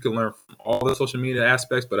think you can learn from all the social media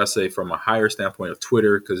aspects, but I say from a higher standpoint of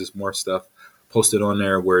Twitter because it's more stuff posted on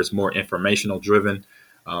there where it's more informational driven.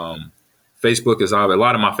 Facebook is a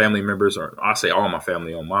lot of my family members, or I say all my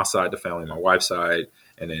family on my side, the family on my wife's side,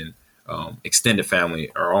 and then extended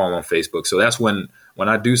family are all on Facebook. So that's when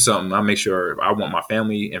I do something, I make sure if I want my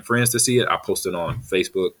family and friends to see it, I post it on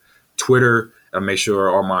Facebook. Twitter, I make sure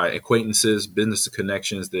all my acquaintances, business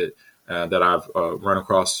connections that I've run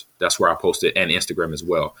across, that's where I post it, and Instagram as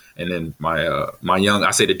well. And then my young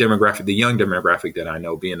demographic that I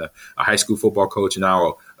know, being a high school football coach,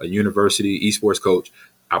 now a university esports coach,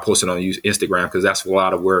 I post it on Instagram because that's a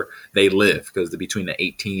lot of where they live. Because between the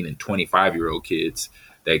 18 and 25-year-old kids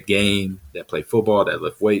that game, that play football, that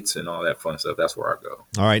lift weights, and all that fun stuff, that's where I go.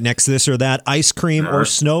 All right, next this or that, ice cream or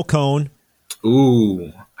snow cone?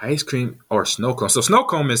 Ooh, ice cream or snow cone. So snow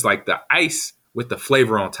cone is like the ice with the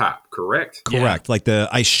flavor on top, correct? Correct, like the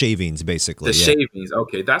ice shavings, basically. Shavings,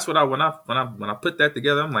 okay. That's what when I put that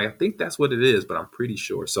together, I'm like, I think that's what it is, but I'm pretty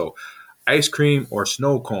sure. So ice cream or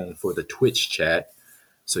snow cone for the Twitch chat.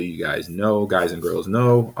 So you guys know, guys and girls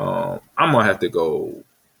know, I'm going to have to go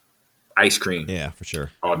ice cream. Yeah, for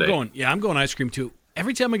sure. All day. I'm going ice cream too.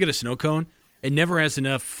 Every time I get a snow cone, it never has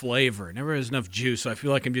enough flavor. It never has enough juice. So I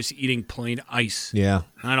feel like I'm just eating plain ice. Yeah.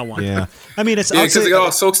 I don't want that. I mean, it's because it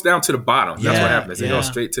all soaks down to the bottom. That's what happens. It goes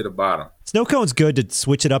straight to the bottom. Snow cone's good to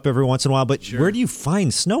switch it up every once in a while, but where do you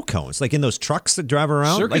find snow cones? Like in those trucks that drive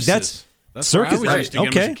around? Circuses. Like that's circus, where I was used to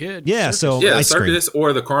get them as a kid. Yeah, Circus. So circus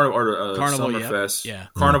or the carnival or Summerfest. Yeah.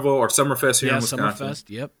 Carnival or Summerfest here in Wisconsin. Summerfest,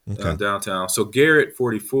 yep. Downtown. So Garrett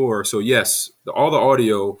 44. So yes, all the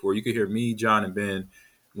audio where you can hear me, John, and Ben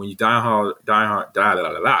when you wow.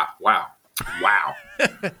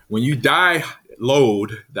 When you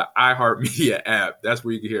load the iHeartMedia app, that's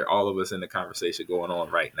where you can hear all of us in the conversation going on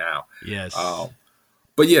right now. Yes.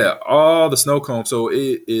 But yeah, all the snow cones. So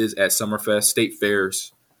it is at Summerfest, state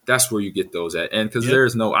fairs. That's where you get those at. And because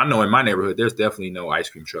I know in my neighborhood, there's definitely no ice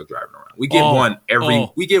cream truck driving around. We get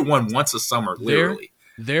we get one once a summer, literally.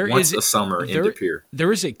 Once a summer in De Pere.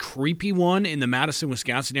 There is a creepy one in the Madison,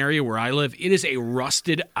 Wisconsin area where I live. It is a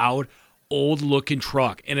rusted out, old-looking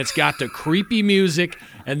truck, and it's got the creepy music,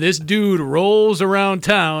 and this dude rolls around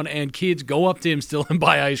town, and kids go up to him still and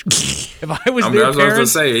buy ice cream. If I was their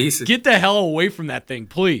parents, get the hell away from that thing,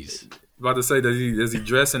 please. About to say, does he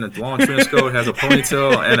dress in a long trench coat, has a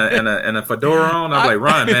ponytail and a fedora on? I'm like,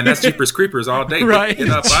 Ron, man, that's Jeepers Creepers all day. Right. Get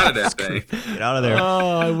up out of that thing. Get out of there.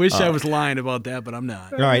 Oh, I wish I was lying about that, but I'm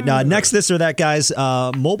not. All right, next this or that, guys.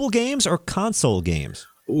 Mobile games or console games?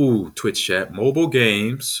 Ooh, Twitch chat. Mobile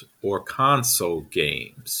games or console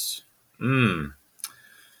games?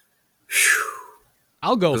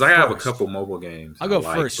 I'll go first. Because I have a couple mobile games. I'll go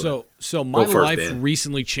first. So my life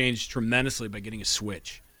recently changed tremendously by getting a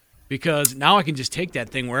Switch. Because now I can just take that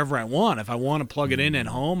thing wherever I want. If I want to plug it in at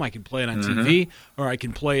home, I can play it on TV, or I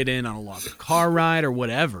can play it in on a long car ride or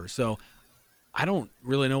whatever. So I don't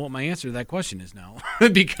really know what my answer to that question is now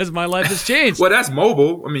because my life has changed. Well, that's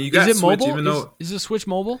mobile. I mean, you got Switch, mobile? Even though is the Switch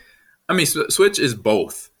mobile? I mean, Switch is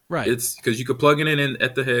both. Right. It's because you could plug it in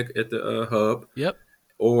at the hub. Yep.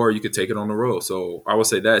 Or you could take it on the road. So I would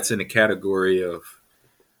say that's in the category of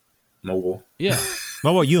mobile. Yeah.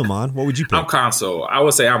 What about you, Amon? What would you pick? I'm console. I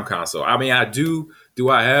would say I'm console. I mean, do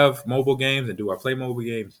I have mobile games and do I play mobile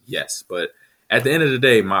games? Yes. But at the end of the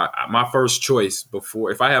day, my first choice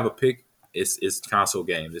if I have a pick It's console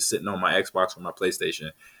games. It's sitting on my Xbox or my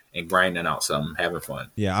PlayStation and grinding out something, having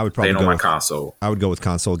fun. Yeah, I would probably go on my console. I would go with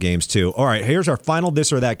console games too. All right, here's our final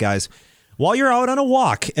this or that, guys. While you're out on a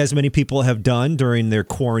walk, as many people have done during their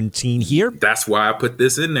quarantine here. That's why I put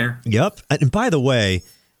this in there. Yep. And by the way,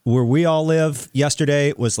 where we all live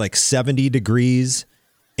yesterday was like 70 degrees,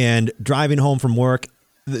 and driving home from work,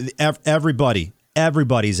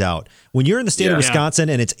 everybody's out. When you're in the state of Wisconsin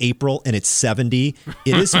and it's April and it's 70,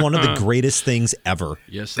 it is one of the greatest things ever.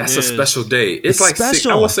 Yes, that's a special day. It's like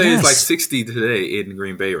special. I will say it's like 60 today in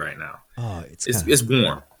Green Bay right now. Oh, it's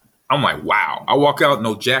warm. I'm like, wow. I walk out,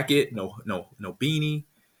 no jacket, no beanie.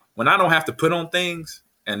 When I don't have to put on things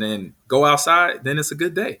and then go outside, then it's a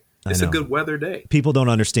good day. It's a good weather day. People don't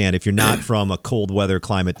understand, if you're not from a cold weather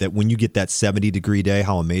climate, that when you get that 70-degree day,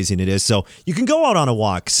 how amazing it is. So you can go out on a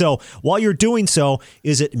walk. So while you're doing so,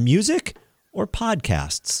 is it music or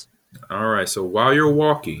podcasts? All right. So while you're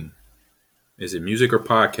walking, is it music or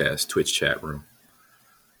podcast? Twitch chat room.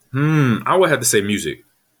 I would have to say music.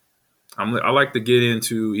 I like to get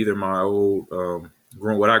into either my old,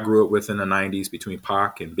 what I grew up with in the 90s between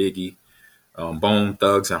Pac and Biggie, Bone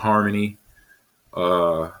Thugs and Harmony,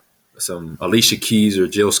 some Alicia Keys or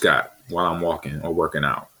Jill Scott while I'm walking or working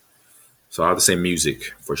out. So I have to say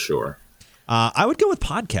music for sure. I would go with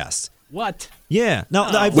podcasts. What? Yeah. No.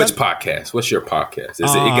 Which podcast? What's your podcast? It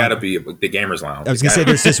got to be the Gamers Lounge. I was going to say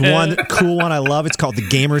there's this one cool one I love. It's called the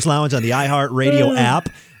Gamers Lounge on the iHeartRadio app.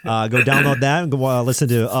 Go download that and go listen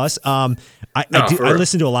to us. I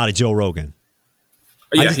listen to a lot of Joe Rogan.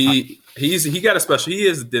 Yeah, he got a special. He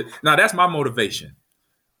is now. That's my motivation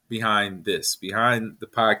behind the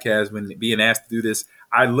podcast. When being asked to do this,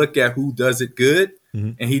 I look at who does it good,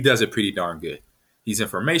 and he does it pretty darn good. He's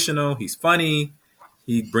informational. He's funny.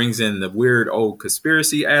 He brings in the weird old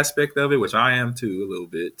conspiracy aspect of it, which I am too a little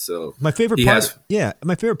bit. So my favorite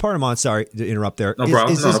part, I'm on. Sorry to interrupt there. No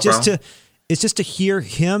problem. It's just to hear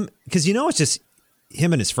him, because it's just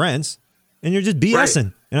him and his friends, and you're just BSing,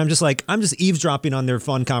 right. And I'm just eavesdropping on their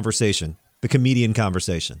fun conversation, the comedian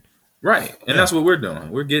conversation. Right, and that's what we're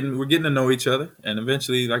doing. We're getting to know each other, and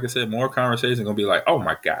eventually, like I said, more conversations are gonna be like, oh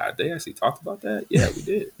my God, they actually talked about that. Yeah, we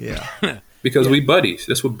did. Yeah, because we buddies.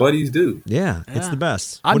 That's what buddies do. Yeah, it's the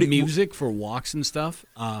best. Music for walks and stuff.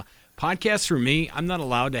 Podcasts for me, I'm not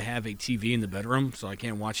allowed to have a TV in the bedroom, so I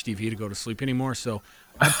can't watch TV to go to sleep anymore. So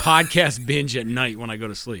I podcast binge at night when I go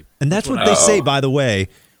to sleep. And that's what they say, by the way,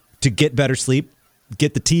 to get better sleep,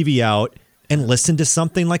 get the TV out and listen to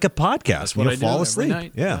something like a podcast. That's what I fall do asleep. Every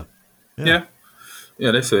night.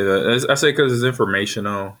 Yeah, they say that. I say because it's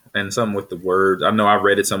informational and something with the words. I know I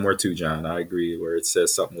read it somewhere too, John. I agree, where it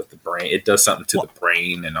says something with the brain. It does something to the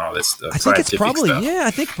brain and all this stuff. I think it's probably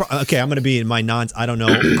stuff. Okay, I'm going to be in my I don't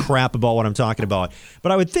know crap about what I'm talking about,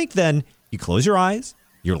 but I would think then you close your eyes,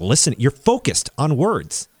 you're listening, you're focused on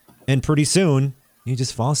words, and pretty soon you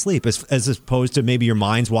just fall asleep, as opposed to maybe your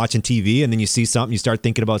mind's watching TV and then you see something, you start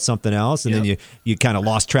thinking about something else, and then you kind of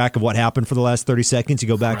lost track of what happened for the last 30 seconds. You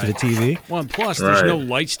go back to the TV. Well, and plus there's no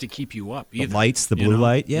lights to keep you up either. The lights, the blue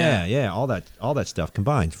light. Yeah, all that stuff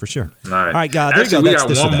combined for sure. All right, God, there you go. We got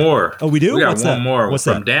one more. Oh, we do? We got What's one that? more. What's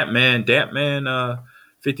from that? Dampman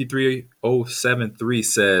 53073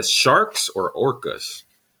 says sharks or orcas?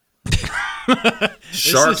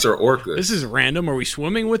 Sharks or orcas? This is random. Are we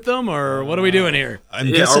swimming with them, or what are we doing here? Are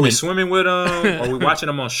we swimming with them? Are we watching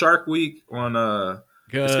them on Shark Week on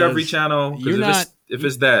Discovery Channel? If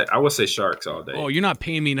it's that, I would say sharks all day. Oh, you're not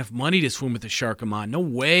paying me enough money to swim with the shark, Amon. No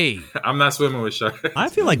way. I'm not swimming with sharks. I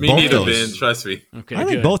feel like me both neither, those. Ben, trust me. Okay, I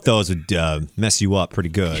think both those would mess you up pretty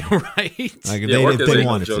good. Right? Like orcas they ain't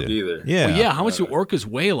wanted no joke to. either. Yeah. Well, how much do orcas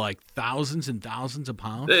weigh? Like thousands and thousands of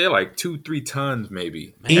pounds? They're like 2-3 tons,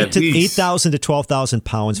 maybe. 8,000 to 12,000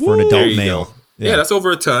 pounds for an adult male. Yeah, that's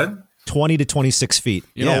over a ton. 20 to 26 feet.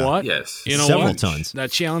 You know what? Yes. You know Several tons. That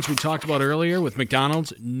challenge we talked about earlier with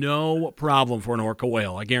McDonald's, no problem for an orca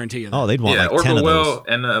whale. I guarantee you that. Oh, they'd want like 10 orca of those. whale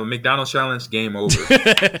and the McDonald's challenge, game over.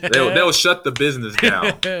 they'll shut the business down.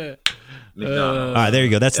 All right, there you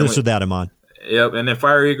go. That's this or that, Amon. Yep. And then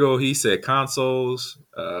Fire Eagle, he said consoles,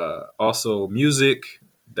 also music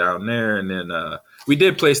down there. And then we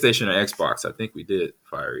did PlayStation or Xbox. I think we did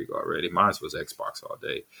Fire Eagle already. Mine was Xbox all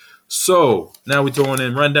day. So now we're throwing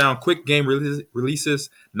in rundown quick game releases.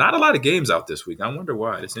 Not a lot of games out this week. I wonder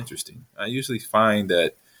why. It's interesting. I usually find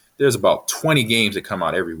that there's about 20 games that come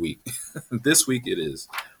out every week. This week it is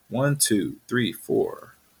 1, 2, 3,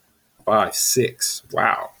 4, 5, 6.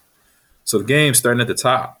 Wow. So the game starting at the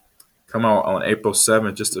top come out on April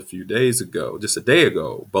 7th, just a day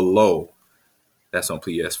ago, Below. That's on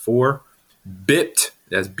PS4. Bipped,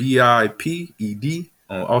 that's Biped,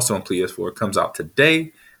 also on PS4, comes out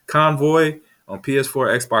today. Convoy on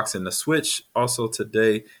PS4, Xbox, and the Switch also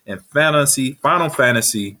today, and Final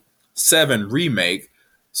Fantasy VII Remake.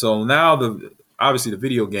 So now obviously the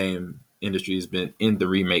video game industry has been in the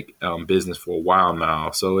remake business for a while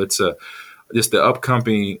now. So it's just the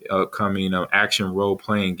upcoming action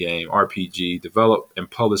role-playing game, RPG, developed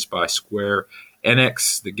and published by Square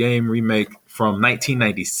Enix. The game remake from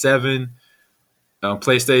 1997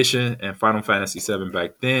 PlayStation and Final Fantasy VII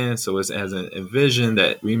back then. So it has envisioned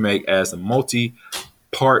that remake as a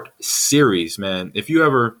multi-part series, man. If you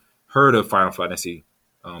ever heard of Final Fantasy,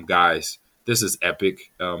 guys, this is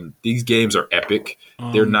epic. These games are epic.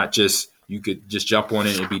 They're not just, you could just jump on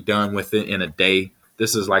it and be done with it in a day.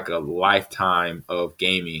 This is like a lifetime of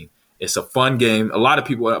gaming. It's a fun game. A lot of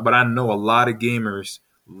people, but I know a lot of gamers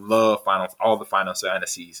love all the Final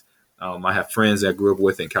Fantasies. I have friends that I grew up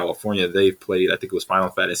with in California. They've played, I think it was Final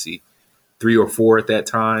Fantasy 3 or 4 at that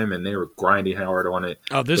time, and they were grinding hard on it.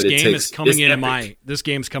 Oh, this game's coming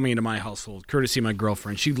into my household, courtesy of my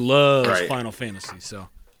girlfriend. She loves Final Fantasy, so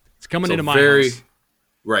it's coming into my house.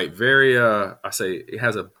 Right, very. I say it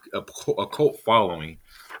has a cult following,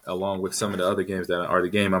 along with some of the other games that are the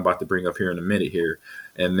game I'm about to bring up here in a minute here,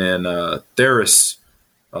 and then Theris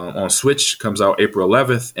on Switch comes out April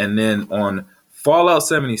 11th, and then on Fallout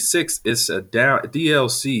 76, it's a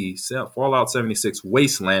DLC, Fallout 76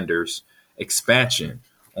 Wastelanders expansion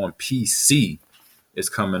on PC is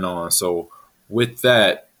coming on. So with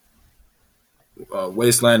that,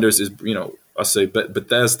 Wastelanders is, I say, but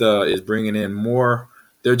Bethesda is bringing in more.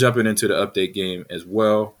 They're jumping into the update game as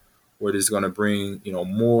well, where it's going to bring,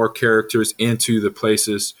 more characters into the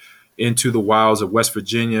places, into the wilds of West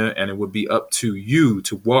Virginia, and it would be up to you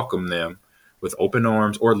to welcome them with open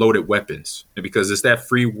arms or loaded weapons, because it's that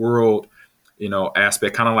free world,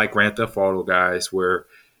 aspect, kind of like Grand Theft Auto, guys, where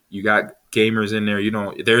you got gamers in there.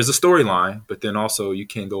 There's a storyline, but then also you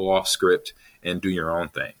can go off script and do your own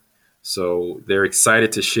thing. So they're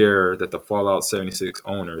excited to share that the Fallout 76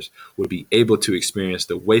 owners would be able to experience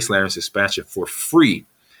the Wastelanders expansion for free.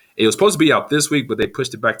 It was supposed to be out this week, but they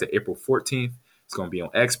pushed it back to April 14th. It's going to be on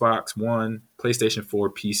Xbox One, PlayStation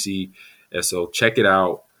 4, PC, and so check it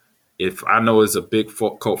out. If I know it's a big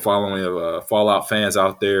cult following of Fallout fans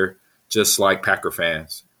out there, just like Packer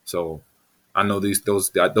fans. So I know those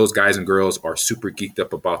guys and girls are super geeked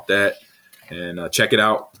up about that. And check it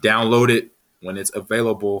out. Download it when it's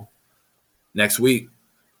available next week.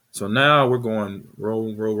 So now we're going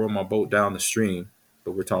roll my boat down the stream.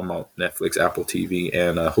 But we're talking about Netflix, Apple TV,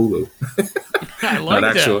 and Hulu. I like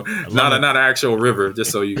not an actual river, just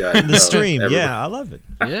so you guys know. The stream, yeah, I love it.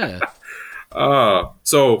 Yeah.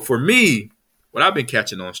 So for me, what I've been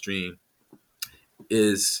catching on stream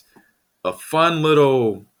is a fun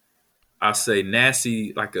little, I say,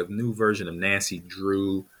 Nancy, like a new version of Nancy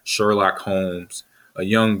Drew, Sherlock Holmes, a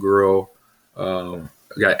young girl.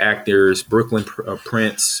 Got actors Brooklyn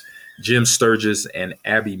Prince, Jim Sturgis, and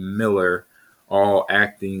Abby Miller, all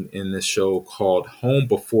acting in this show called Home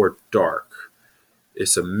Before Dark.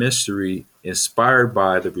 It's a mystery inspired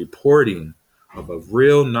by the reporting of a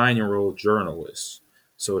real 9-year-old journalist.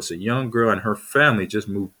 So it's a young girl and her family just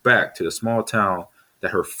moved back to the small town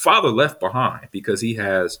that her father left behind because he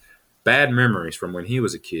has bad memories from when he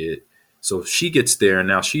was a kid. So she gets there, and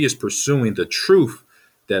now she is pursuing the truth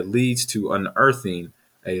that leads to unearthing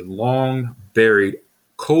a long buried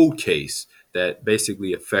cold case that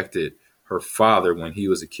basically affected her father when he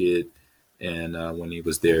was a kid and when he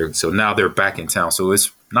was there. So now they're back in town. So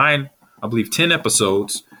it's 10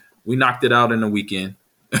 episodes. We knocked it out in a weekend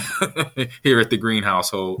here at the Green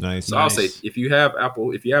household. Nice. So I'll say, if you have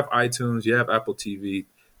iTunes, you have Apple TV,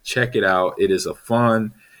 check it out. It is a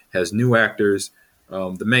fun, has new actors.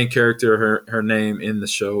 The main character, her name in the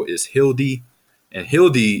show is Hildy. And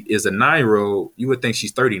Hildy is a 9-year-old. You would think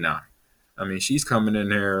she's 39. I mean, she's coming in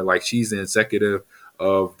there like she's the executive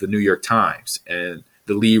of the New York Times and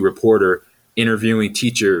the lead reporter interviewing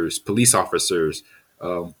teachers, police officers,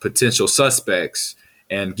 potential suspects,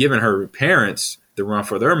 and giving her parents the run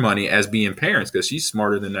for their money as being parents, because she's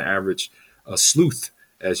smarter than the average sleuth,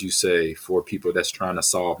 as you say, for people that's trying to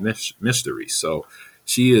solve mysteries. So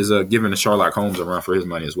she is giving the Sherlock Holmes a run for his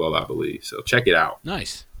money as well, I believe. So check it out.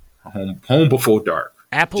 Nice. Home Before Dark.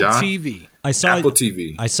 Apple John? TV. Apple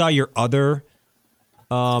TV. I saw your other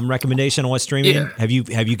recommendation on what streaming. Yeah. Have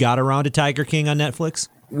you got around to Tiger King on Netflix?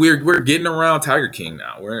 We're getting around Tiger King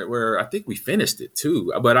now. We're I think we finished it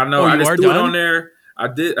too. But I know I just threw it on there. I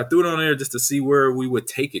threw it on there just to see where we would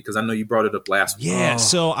take it because I know you brought it up last week. Yeah,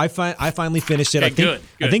 so I finally finished it. Okay,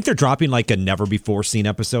 I think they're dropping like a never before seen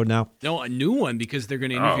episode now. No, a new one because they're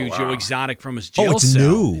going to interview Joe Exotic from his jail it's cell.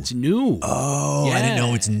 new. It's new. Oh, yeah. I didn't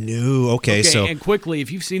know it's new. Okay, so and quickly,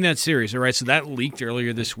 if you've seen that series, all right, so that leaked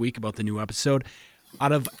earlier this week about the new episode.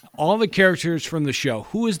 Out of all the characters from the show,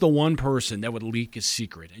 who is the one person that would leak a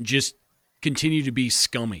secret and just continue to be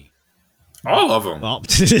scummy? All of them. well, I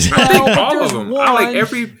think all of them. I like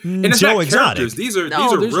every. And it's Joe not Exotic. characters. These are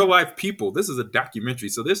real life people. This is a documentary,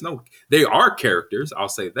 so there's no. They are characters. I'll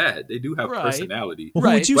say that they do have personality. Well,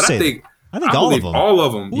 who would you but say? I think all of them. All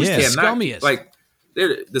of them. Who's the scummiest? Like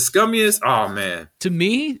they're the scummiest. Oh man. To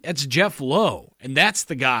me, that's Jeff Lowe, and that's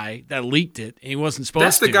the guy that leaked it, and he wasn't supposed to.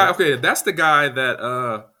 That's the guy. Okay, that's the guy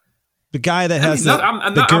that. The guy that has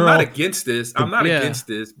I'm the girl. not against this. I'm not against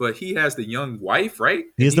this, but he has the young wife, right?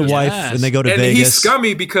 He has the wife, and they go to Vegas. And he's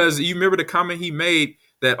scummy because you remember the comment he made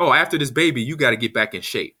that, after this baby, you got to get back in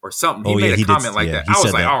shape or something. He made a comment like that. I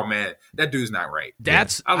was like, oh, man, that dude's not right. I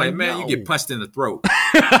was like, man, you get punched in the throat.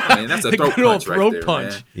 I mean, that's a throat punch right there,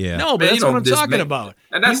 man. Yeah. No, but that's what I'm talking about.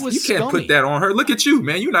 And you can't put that on her. Look at you,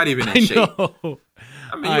 man. You're not even in shape.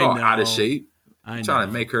 I mean, you're all out of shape. I'm trying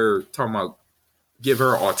to make her talking about give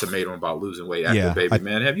her an ultimatum about losing weight after baby,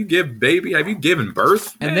 man. Have you given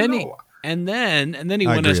birth? And man, then he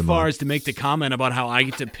went as far as to make the comment about how I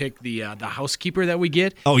get to pick the housekeeper that we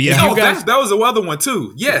get. Oh yeah, that was the other one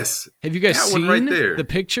too. Yes. Have you guys seen the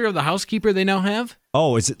picture of the housekeeper they now have?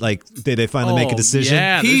 Oh, is it like did they finally make a decision?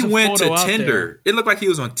 Yeah, he went to Tinder. It looked like he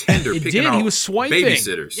was on Tinder picking out he was swiping.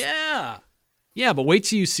 Babysitters. Yeah, but wait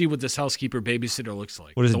till you see what this housekeeper babysitter looks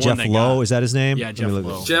like. What is it, Jeff Lowe? Is that his name? Yeah, Jeff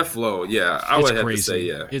Lowe. Jeff Lowe, yeah. I would have to say,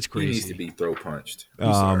 It's crazy. He needs to be throat punched.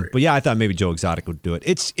 But yeah, I thought maybe Joe Exotic would do it.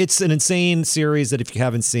 It's an insane series that if you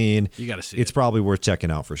haven't seen, you got to see. It's probably worth checking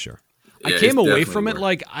out for sure. I came away from it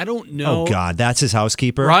like, I don't know. Oh, God, that's his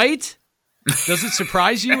housekeeper? Right? Does it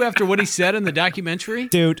surprise you after what he said in the documentary?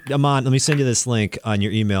 Dude, Amon, let me send you this link on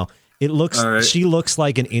your email. She looks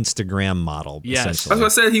like an Instagram model. Yes. That's what I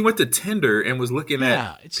said. He went to Tinder and was looking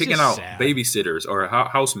at picking out babysitters or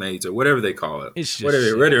housemaids or whatever they call it. It's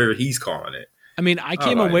just whatever he's calling it. I mean, I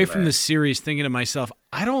came away from the series thinking to myself,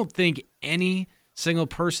 I don't think any single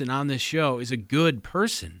person on this show is a good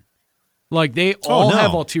person. Like, they all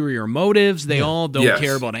have ulterior motives. They all don't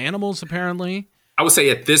care about animals, apparently. I would say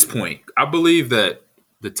at this point, I believe that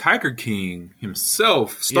the Tiger King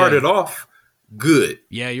himself started off good.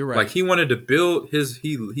 Yeah, you're right. Like he wanted to build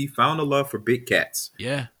he found a love for big cats.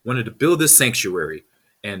 Yeah. Wanted to build this sanctuary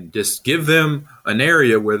and just give them an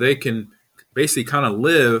area where they can basically kind of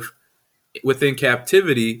live within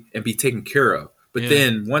captivity and be taken care of. But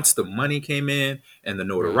then once the money came in and the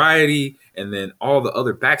notoriety and then all the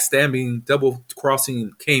other backstabbing, double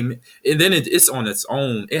crossing came, and then it's on its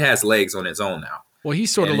own. It has legs on its own now. Well, he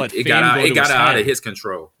sort of let fame it got out head. of his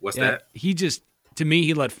control. What's that? To me,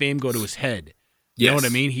 he let fame go to his head. You know what I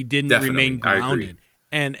mean? He didn't remain grounded.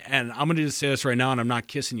 And I'm going to just say this right now, and I'm not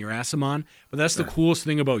kissing your ass, Amon, but that's the coolest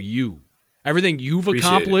thing about you. Everything you've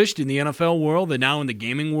accomplished in the NFL world and now in the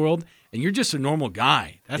gaming world, and you're just a normal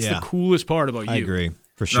guy. That's the coolest part about you. I agree,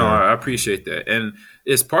 for sure. No, I appreciate that. And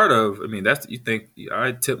it's part of,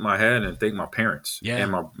 I tip my hat and thank my parents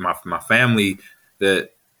and my family,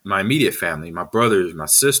 my immediate family, my brothers, my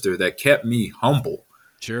sister, that kept me humble.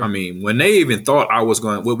 Sure. I mean, when they even thought I was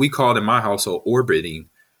going, what we called in my household orbiting,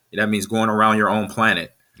 that means going around your own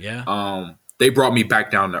planet. Yeah. They brought me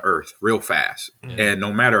back down to earth real fast. And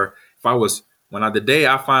no matter if I was, the day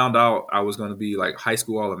I found out I was going to be like high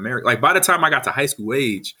school All-American, like by the time I got to high school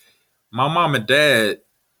age, my mom and dad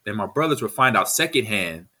and my brothers would find out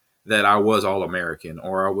secondhand that I was All-American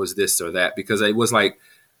or I was this or that, because it was like,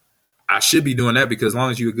 I should be doing that because as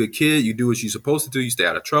long as you're a good kid, you do what you're supposed to do. You stay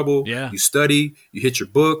out of trouble. Yeah. You study. You hit your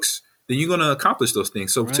books. Then you're going to accomplish those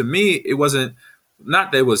things. So to me, it wasn't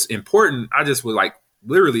not that it was important. I just was like,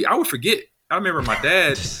 literally, I would forget. I remember my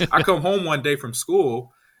dad. I come home one day from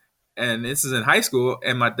school, and this is in high school,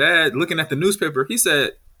 and my dad looking at the newspaper, he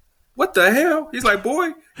said, "What the hell?" He's like, "Boy,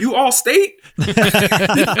 you all state?"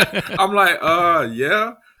 I'm like,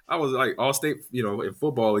 yeah. I was like all state, in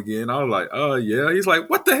football again. I was like, yeah. He's like,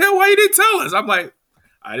 "What the hell? Why you didn't tell us?" I'm like,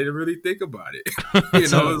 I didn't really think about it.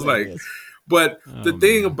 It's like, but the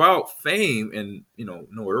thing about fame and,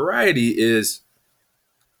 notoriety is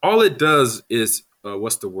all it does is,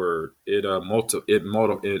 what's the word? It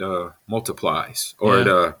multiplies,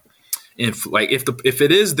 or if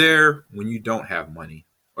it is there when you don't have money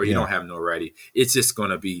or you don't have notoriety, it's just going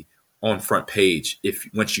to be on front page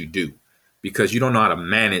once you do. Because you don't know how to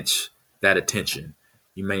manage that attention.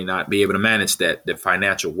 You may not be able to manage the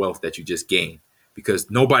financial wealth that you just gained.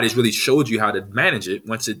 because nobody's really showed you how to manage it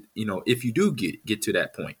once it, if you do get to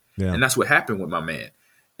that point. Yeah. And that's what happened with my man.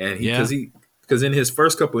 And because in his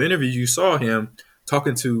first couple interviews, you saw him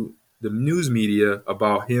talking to the news media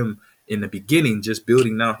about him in the beginning, just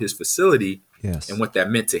building out his facility. Yes. And what that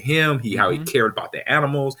meant to him, how he cared about the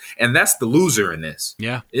animals. And that's the loser in this.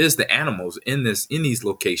 Yeah. Is the animals in these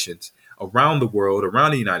locations around the world,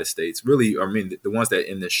 around the United States. Really, I mean, the ones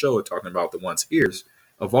that in this show are talking about the ones here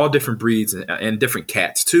of all different breeds and different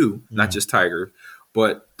cats too, not just tigers.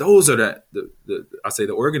 But those are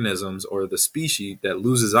the organisms or the species that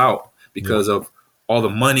loses out because of all the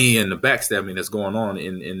money and the backstabbing that's going on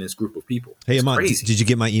in this group of people. Hey, Amon, did you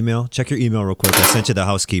get my email? Check your email real quick. I sent you the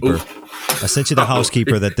housekeeper. I sent you the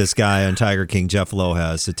housekeeper that this guy on Tiger King, Jeff Lowe,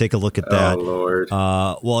 has. So take a look at that. Oh, Lord.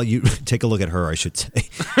 Well, you take a look at her, I should say.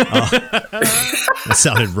 That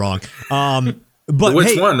sounded wrong. But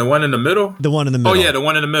which one? The one in the middle? The one in the middle. Oh, yeah, the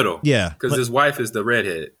one in the middle. Yeah. Because his wife is the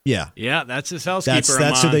redhead. Yeah. Yeah, that's his housekeeper.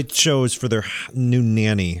 That's who they chose for their new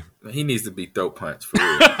nanny. He needs to be throat punched for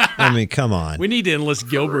real. I mean, come on. We need to enlist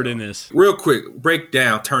Gilbert in this. Real quick, break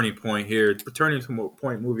down Turning Point here. Turning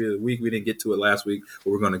Point movie of the week. We didn't get to it last week,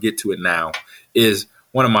 but we're going to get to it now. Is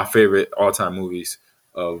one of my favorite all-time movies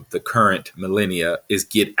of the current millennia is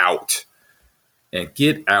Get Out. And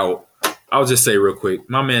Get Out, I'll just say real quick,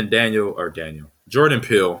 my man Jordan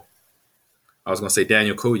Peele, I was going to say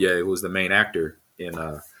Daniel Kaluuya, who was the main actor in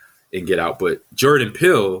Get Out, but Jordan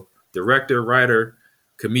Peele, director, writer,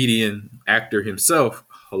 comedian, actor himself,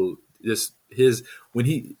 his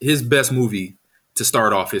best movie to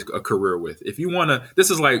start off his career with. If you want to,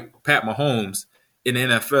 this is like Pat Mahomes in the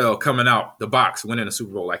NFL coming out the box, winning a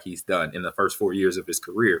Super Bowl like he's done in the first 4 years of his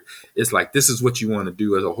career. It's like, this is what you want to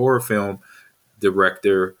do as a horror film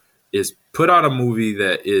director, is put out a movie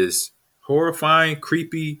that is horrifying,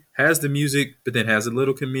 creepy, has the music, but then has a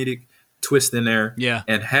little comedic twist in there. Yeah.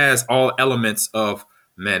 And has all elements of,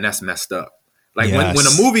 man, that's messed up. Like when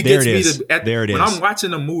a movie gets me to, when I'm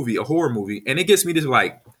watching a movie, a horror movie, and it gets me to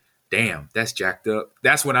like, damn, that's jacked up.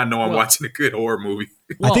 That's when I know I'm watching a good horror movie.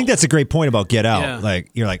 I think that's a great point about Get Out. Yeah. Like,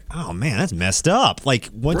 you're like, oh man, that's messed up. Like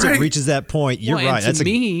once it reaches that point, you're right. And to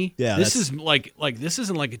me, this is like this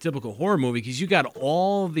isn't like a typical horror movie because you got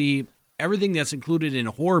everything that's included in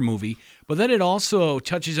a horror movie, but then it also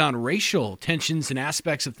touches on racial tensions and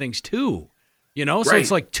aspects of things too. So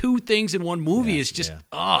it's like two things in one movie. It's just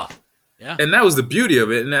yeah. And that was the beauty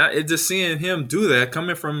of it. And it just seeing him do that,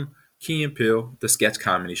 coming from Key and Peele, the sketch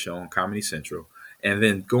comedy show on Comedy Central, and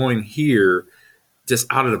then going here just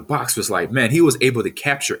out of the box was like, man, he was able to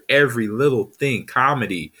capture every little thing,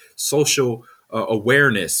 comedy, social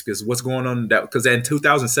awareness, because what's going on, because in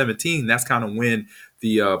 2017, that's kind of when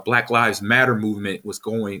the Black Lives Matter movement was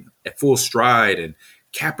going at full stride, and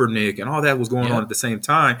Kaepernick and all that was going on at the same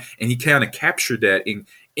time. And he kind of captured that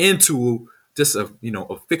into just a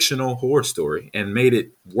fictional horror story and made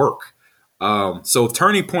it work. So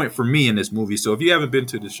Turning Point for me in this movie. So if you haven't been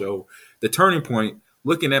to the show, the Turning Point,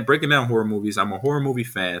 breaking down horror movies, I'm a horror movie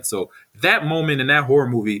fan. So that moment in that horror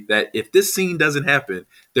movie, that if this scene doesn't happen,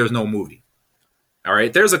 there's no movie. All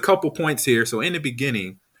right. There's a couple points here. So in the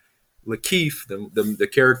beginning, Lakeith, the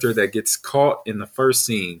character that gets caught in the first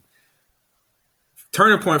scene,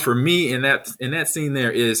 turning point for me in that scene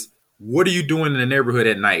there is, what are you doing in the neighborhood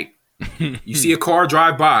at night? You see a car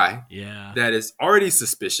drive by that is already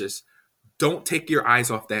suspicious. Don't take your eyes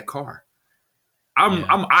off that car.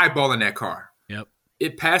 I'm eyeballing that car. Yep.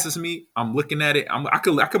 It passes me. I'm looking at it. I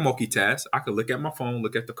could multitask. I could look at my phone,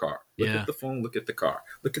 look at the car. Look at the phone, look at the car.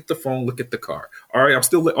 Look at the phone, look at the car. All right, I'm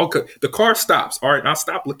still okay. The car stops. All right, now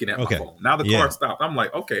stop looking at my phone. Now the car stops. I'm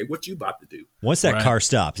like, okay, what you about to do? Once that car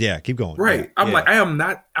stops, keep going. Right. I'm like,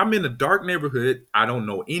 I'm in a dark neighborhood. I don't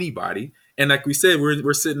know anybody. And like we said,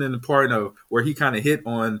 we're sitting in the part of where he kind of hit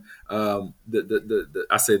on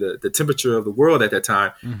the temperature of the world at that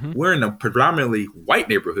time. Mm-hmm. We're in a predominantly white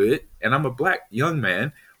neighborhood, and I'm a black young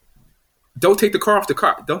man. Don't take the car off the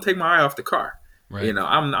car. Don't take my eye off the car. Right.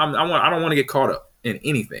 I don't want to get caught up in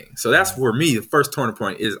anything. So that's for me. The first turning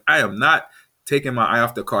point is I am not taking my eye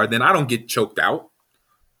off the car. Then I don't get choked out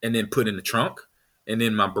and then put in the trunk, and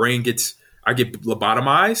then my brain I get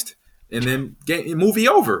lobotomized, and then movie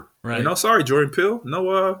over. Right. Sorry, Jordan Peele.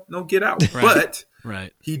 No Get Out. Right.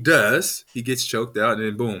 But he does. He gets choked out and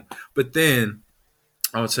then boom. But then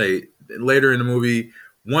I would say later in the movie,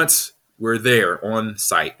 once we're there on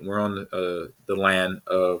site, we're on the land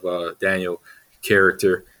of Daniel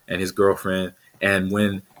character and his girlfriend, and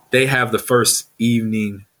when they have the first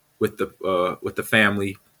evening with the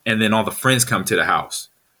family, and then all the friends come to the house.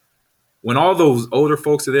 When all those older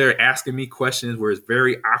folks are there asking me questions where it's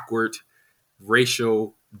very awkward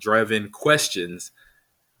racial driven questions.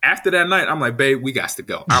 After that night, I'm like, babe, we got to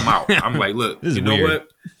go. I'm out. I'm like, look, you know what?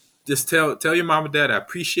 Just tell your mom and dad I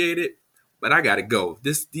appreciate it, but I gotta go.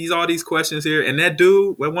 All these questions here, and that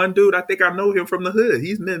dude, one dude, I think I know him from the hood.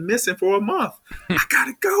 He's been missing for a month. I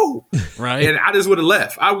gotta go. Right. And I just would have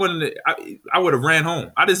left. I wouldn't. I would have ran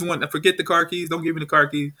home. I just want to forget the car keys. Don't give me the car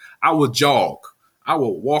keys. I will jog. I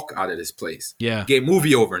will walk out of this place. Yeah. Get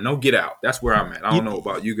movie over. No, get out. That's where I'm at. I don't know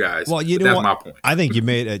about you guys. Well, that's my point. I think you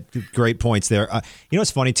made great points there. You know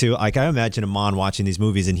what's funny too? Like I imagine Amon watching these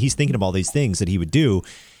movies and he's thinking of all these things that he would do.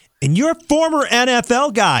 And you're a former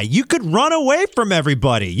NFL guy. You could run away from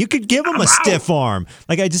everybody. You could give him a stiff arm.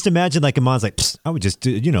 Like I just imagine, like Amon's like, I would just,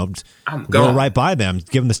 go right by them,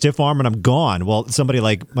 give him the stiff arm, and I'm gone. Well, somebody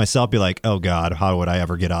like myself be like, oh God, how would I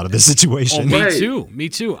ever get out of this situation? Oh, me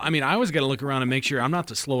too. I mean, I always got to look around and make sure I'm not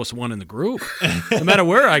the slowest one in the group, no matter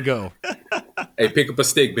where I go. Hey, pick up a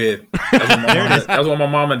stick, Ben. That's what my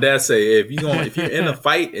mom and dad say. If you're in a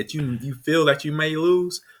fight that you feel that you may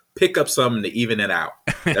lose, pick up something to even it out.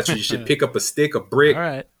 That's what you should pick up a stick, a brick, all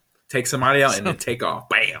right. Take somebody out, and then take off.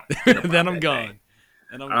 Bam. Then I'm gone.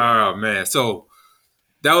 Oh, man. So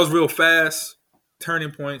that was real fast.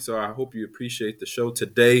 Turning point. So I hope you appreciate the show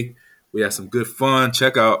today. We had some good fun.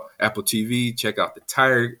 Check out Apple TV. Check out the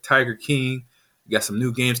Tiger King. We got some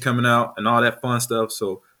new games coming out and all that fun stuff.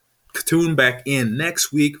 So tune back in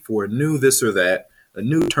next week for a new this or that. A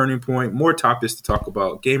new turning point, more topics to talk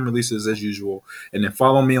about, game releases as usual. And then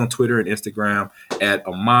follow me on Twitter and Instagram at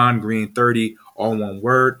AmonGreen30, all one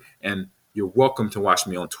word. And you're welcome to watch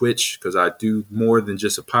me on Twitch because I do more than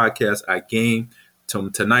just a podcast. I game.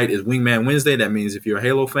 Tonight is Wingman Wednesday. That means if you're a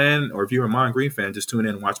Halo fan or if you're a Amon Green fan, just tune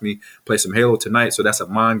in and watch me play some Halo tonight. So that's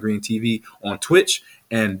Amon Green TV on Twitch.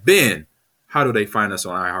 And Ben, how do they find us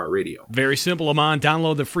on iHeartRadio? Very simple, Amon.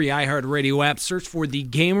 Download the free iHeartRadio app. Search for the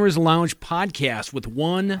Gamers Lounge podcast with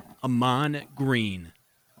one Amon Green.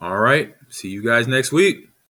 All right. See you guys next week.